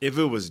it. If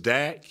it was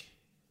Dak,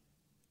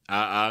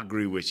 I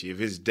agree with you.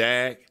 If it's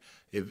Dak,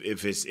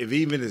 if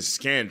even it's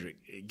Skandrick,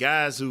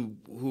 guys who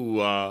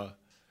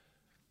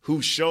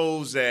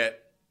shows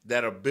that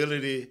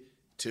ability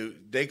to,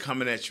 they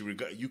coming at you.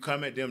 You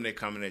come at them, they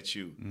coming at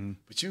you. Mm.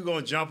 But you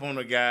gonna jump on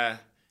a guy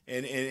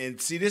and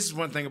see. This is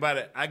one thing about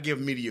it. I give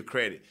media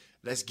credit.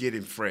 Let's get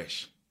him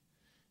fresh.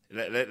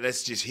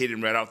 Let's just hit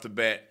him right off the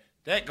bat.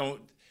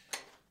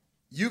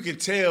 You can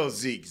tell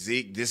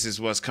Zeke, this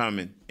is what's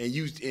coming,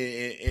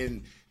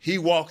 and he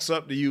walks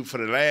up to you for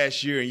the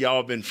last year, and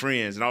y'all been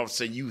friends, and all of a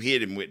sudden you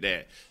hit him with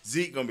that.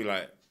 Zeke gonna be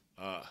like,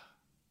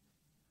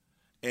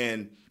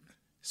 and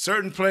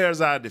certain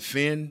players I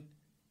defend,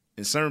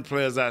 and certain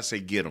players I say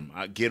get them.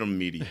 I get them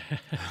media.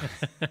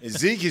 And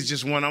Zeke is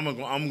just one I'm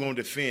gonna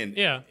defend.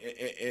 Yeah.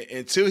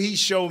 Until he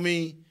show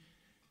me,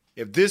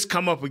 if this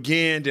come up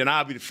again, then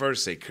I'll be the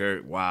first to say,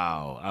 Kurt,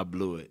 wow, I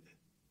blew it.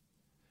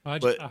 I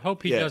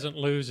hope he doesn't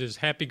lose his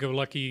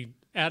happy-go-lucky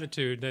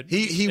attitude. That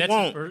he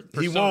won't.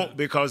 He won't,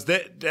 because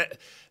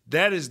that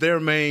is their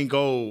main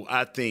goal.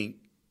 I think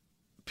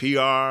PR.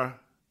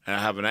 And I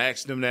haven't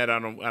asked them that. I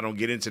don't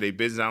get into their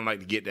business. I don't like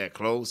to get that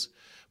close,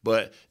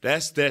 but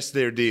that's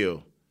their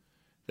deal.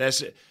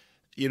 That's it.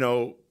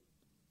 Mr.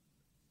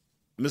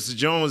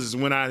 Jones has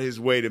went out his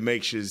way to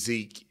make sure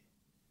Zeke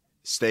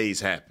stays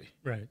happy.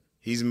 Right.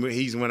 He's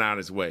went out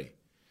his way.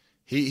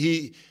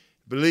 He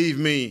believe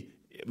me.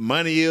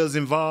 Money is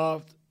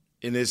involved,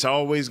 and it's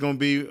always going to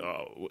be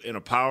in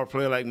a power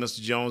play like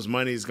Mr. Jones.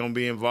 Money is going to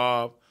be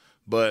involved,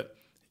 but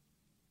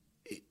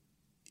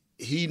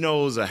he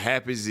knows a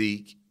happy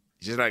Zeke,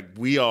 just like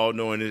we all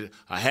know.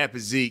 A happy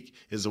Zeke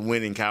is a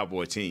winning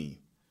Cowboy team.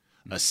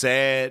 A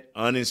sad,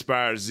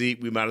 uninspired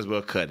Zeke, we might as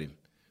well cut him,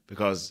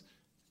 because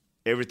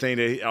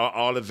everything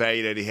all the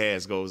value that he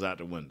has goes out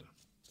the window.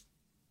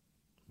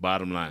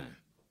 Bottom line.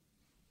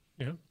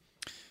 Yeah.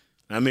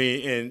 I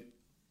mean, and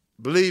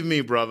believe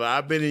me, brother,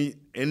 I've been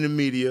in the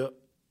media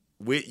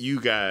with you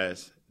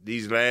guys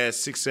these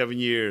last 6-7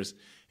 years,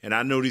 and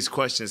I know these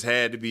questions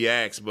had to be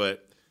asked,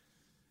 but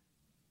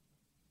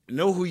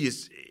know who you.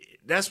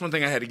 That's one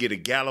thing I had to get the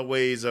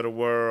Galloways of the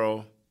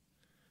world,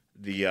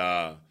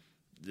 the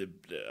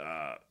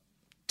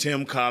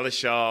Tim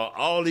Collishaw,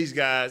 all these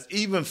guys,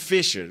 even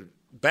Fisher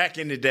back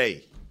in the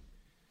day.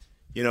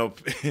 You know,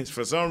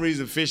 for some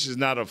reason, Fisher's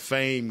not a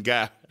famed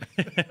guy.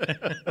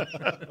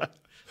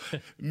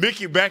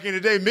 Mickey, back in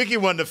the day, Mickey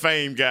wasn't a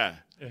famed guy.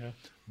 Yeah.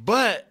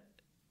 But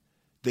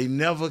they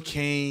never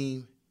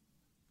came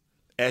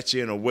at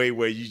you in a way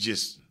where you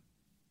just,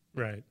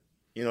 right?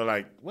 You know,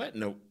 like, what?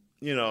 No,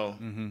 you know.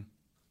 Mm-hmm.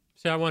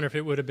 See, I wonder if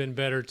it would have been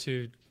better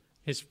to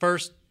his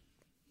first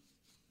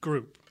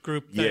group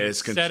thing. Yeah,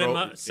 set him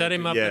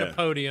up at a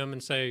podium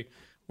and say,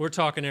 we're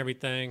talking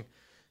everything.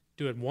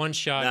 Do it one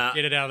shot, now,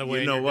 get it out of the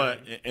way. You know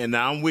what? Done. And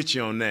now I'm with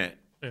you on that.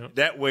 Yeah.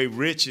 That way,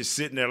 Rich is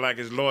sitting there like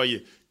his lawyer.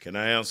 Can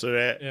I answer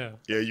that? Yeah.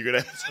 Yeah, you can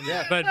answer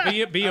that.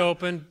 But be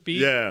open,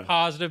 be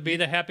positive, be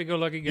the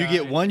happy-go-lucky guy. You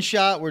get one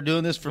shot. We're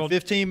doing this for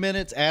 15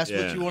 minutes. Ask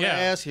what you want to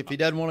ask. If he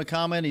doesn't want to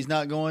comment, he's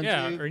not going to.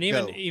 Yeah, and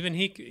even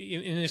he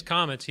in his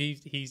comments,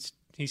 he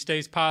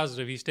stays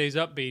positive. He stays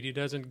upbeat. He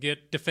doesn't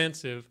get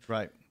defensive.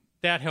 Right.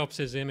 That helps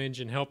his image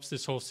and helps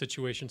this whole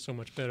situation so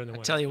much better than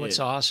what. I tell you what's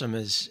awesome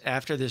is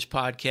after this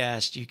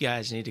podcast, you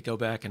guys need to go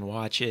back and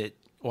watch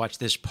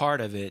this part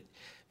of it,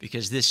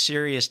 because this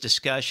serious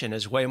discussion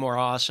is way more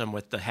awesome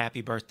with the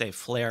happy birthday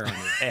flare on your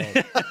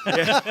head.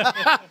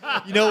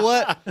 You know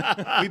what?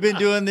 We've been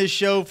doing this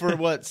show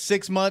for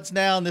 6 months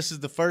now, and this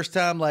is the first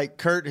time like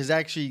Kurt has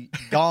actually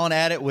gone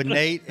at it with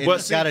Nate and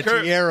got a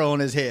tiara on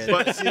his head.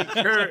 But see,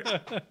 Kurt,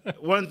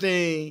 one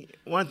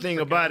thing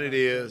about it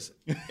is,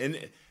 and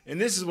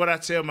this is what I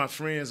tell my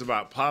friends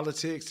about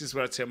politics. This is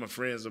what I tell my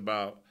friends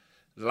about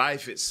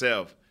life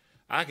itself.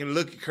 I can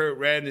look at Kurt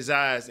right in his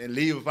eyes and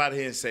leave up out of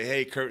here and say,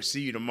 hey, Kurt,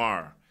 see you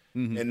tomorrow.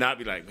 Mm-hmm. And not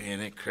be like, man,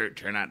 that Kurt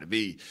turned out to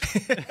be.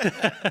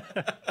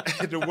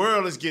 The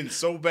world is getting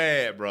so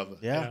bad, brother.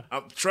 Yeah.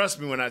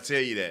 Trust me when I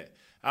tell you that.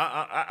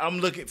 I'm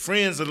looking,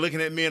 friends are looking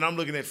at me and I'm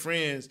looking at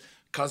friends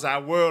because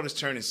our world is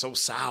turning so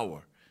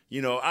sour.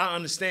 You know, I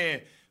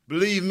understand.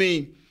 Believe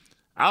me,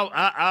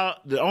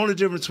 the only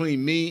difference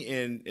between me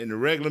and the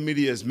regular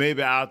media is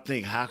maybe I'll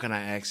think, how can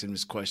I ask him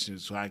this question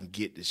so I can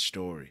get this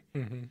story?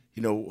 Mm-hmm.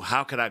 You know,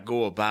 how could I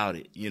go about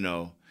it, you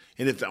know?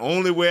 And if the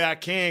only way I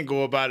can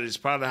go about it is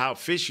probably how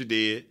Fisher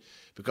did,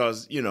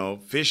 because, you know,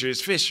 Fisher is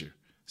Fisher.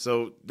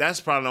 So that's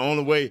probably the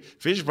only way.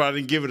 Fisher probably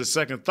didn't give it a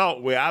second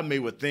thought where I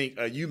would think,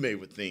 or you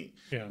would think.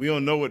 Yeah. We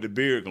don't know what the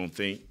beard going to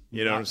think.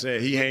 You know what I'm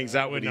saying? He hangs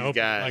out with these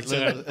guys.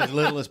 As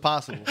little as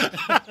possible.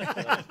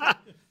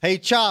 Hey,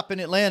 Chop in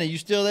Atlanta, you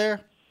still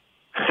there?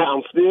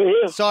 I'm still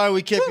here. Sorry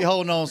we kept you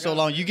holding on so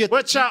long. You get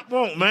what Chop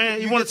want,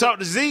 man? You want to talk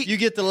to Zeke? You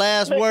get the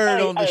last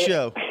word on the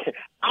show.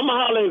 I'm going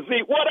to holler at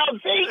Zeke. What up,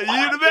 Zeke? You the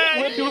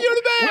man. You the man.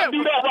 We'll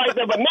do that right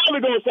there. But now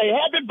we're going to say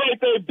happy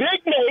birthday,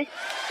 Big Nate,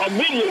 or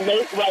Medium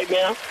Nate right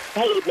now.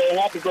 Hey, man,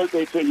 happy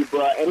birthday to you,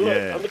 bro. And look,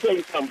 let me tell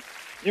you something.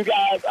 You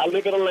guys, I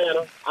live in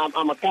Atlanta.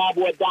 I'm a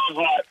Cowboy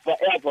diehard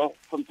forever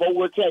from Fort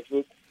Worth,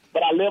 Texas.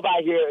 But I live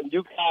out here, and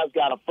you guys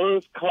got a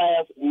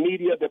first-class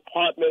media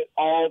department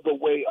all the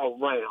way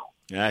around.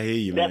 I hear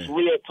you, man. That's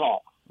real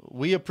talk.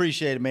 We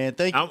appreciate it, man.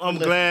 Thank you. I'm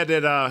glad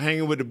that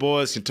Hanging with the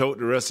Boys can tote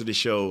the rest of the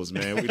shows,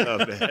 man. We love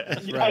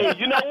that. Hey,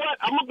 you know what?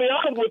 I'm going to be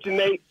honest with you,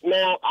 Nate.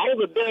 Now, I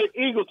was a Derek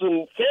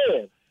Eagleton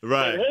fan.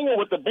 Right. And Hanging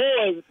with the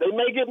Boys, they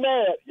may get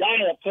mad.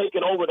 Y'all have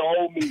taken over the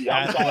whole media.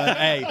 I'm sorry.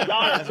 Hey.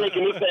 Y'all have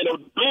taken this thing.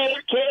 Hey,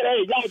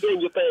 y'all doing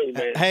your thing,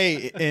 man.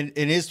 Hey, and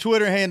his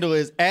Twitter handle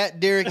is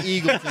 @Derek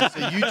Eagleton. So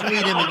you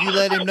tweet him and you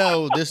let him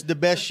know this is the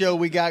best show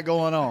we got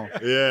going on.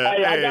 Yeah.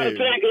 Hey, I got to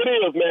tell you, it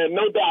is, man.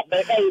 No doubt,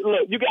 man. Hey,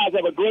 look, you guys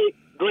have a great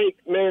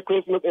Merry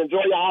Christmas.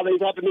 Enjoy your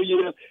holidays. Happy New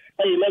Year.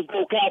 Hey, let's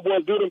go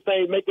Cowboys. Do them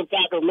things. Make them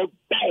Falcons look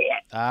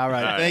bad. All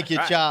right. Thank you,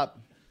 Chop.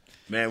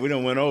 Man, we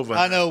done went over.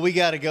 I know, we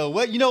got to go.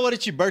 Well, you know what?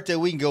 It's your birthday.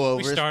 We can go over.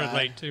 We started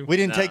late, too. We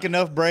didn't take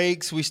enough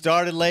breaks. We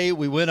started late.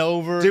 We went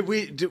over. Did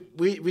we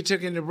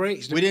took in the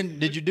breaks?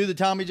 Did you do the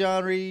Tommy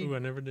John read? Ooh, I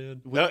never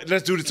did.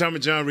 Let's do the Tommy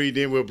John read,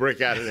 then we'll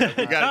break out of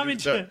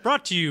that.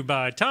 Brought to you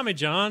by Tommy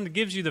John. It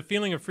gives you the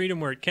feeling of freedom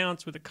where it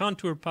counts with a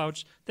contour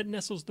pouch that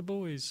nestles the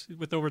boys.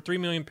 With over 3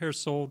 million pairs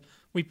sold,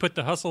 we put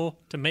the hustle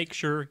to make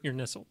sure you're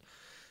nestled.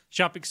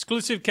 Shop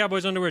exclusive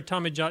Cowboys underwear at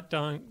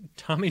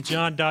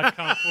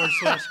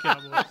TommyJohn.com/Cowboys.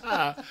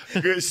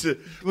 Good shit.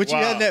 What you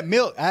had in that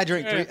milk? I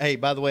drank 3. Hey,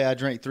 by the way, I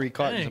drank 3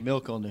 cartons of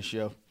milk on this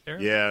show.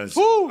 Yeah,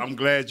 so I'm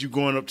glad you're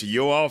going up to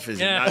your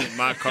office and not in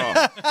my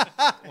car.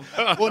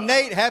 Well,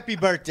 Nate, happy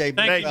birthday.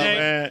 Thank you, Nate.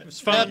 Man. It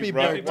was fun. Happy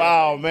birthday.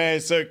 Wow,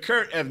 man. So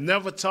Kurt have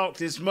never talked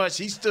this much.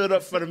 He stood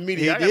up for the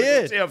media. He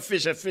did. Tell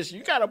Fisher,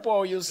 you got to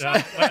boil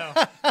yourself.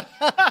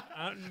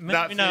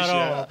 Maybe not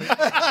all.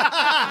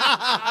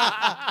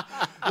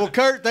 Well,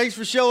 Kurt, thanks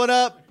for showing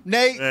up.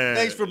 Nate,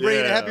 thanks for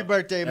bringing it. Happy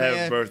birthday, man.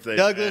 Happy birthday,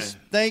 Douglas,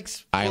 man.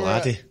 thanks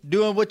for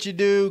doing what you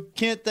do.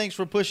 Kent, thanks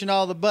for pushing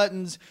all the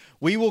buttons.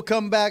 We will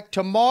come back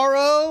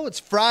tomorrow. It's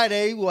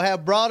Friday. We'll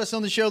have Broadus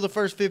on the show the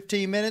first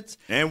 15 minutes.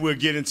 And we'll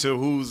get into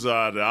who's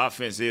the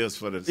offense is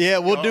for the Yeah,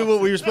 we'll do what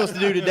we were supposed to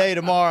do today,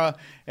 tomorrow.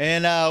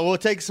 And we'll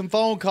take some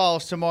phone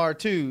calls tomorrow,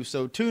 too.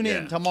 So tune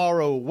in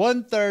tomorrow,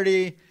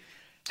 1:30.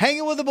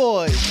 Hanging with the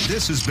boys.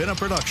 This has been a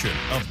production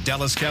of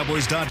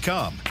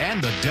DallasCowboys.com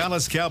and the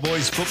Dallas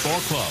Cowboys Football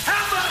Club.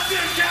 How about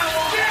this,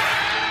 Cowboys?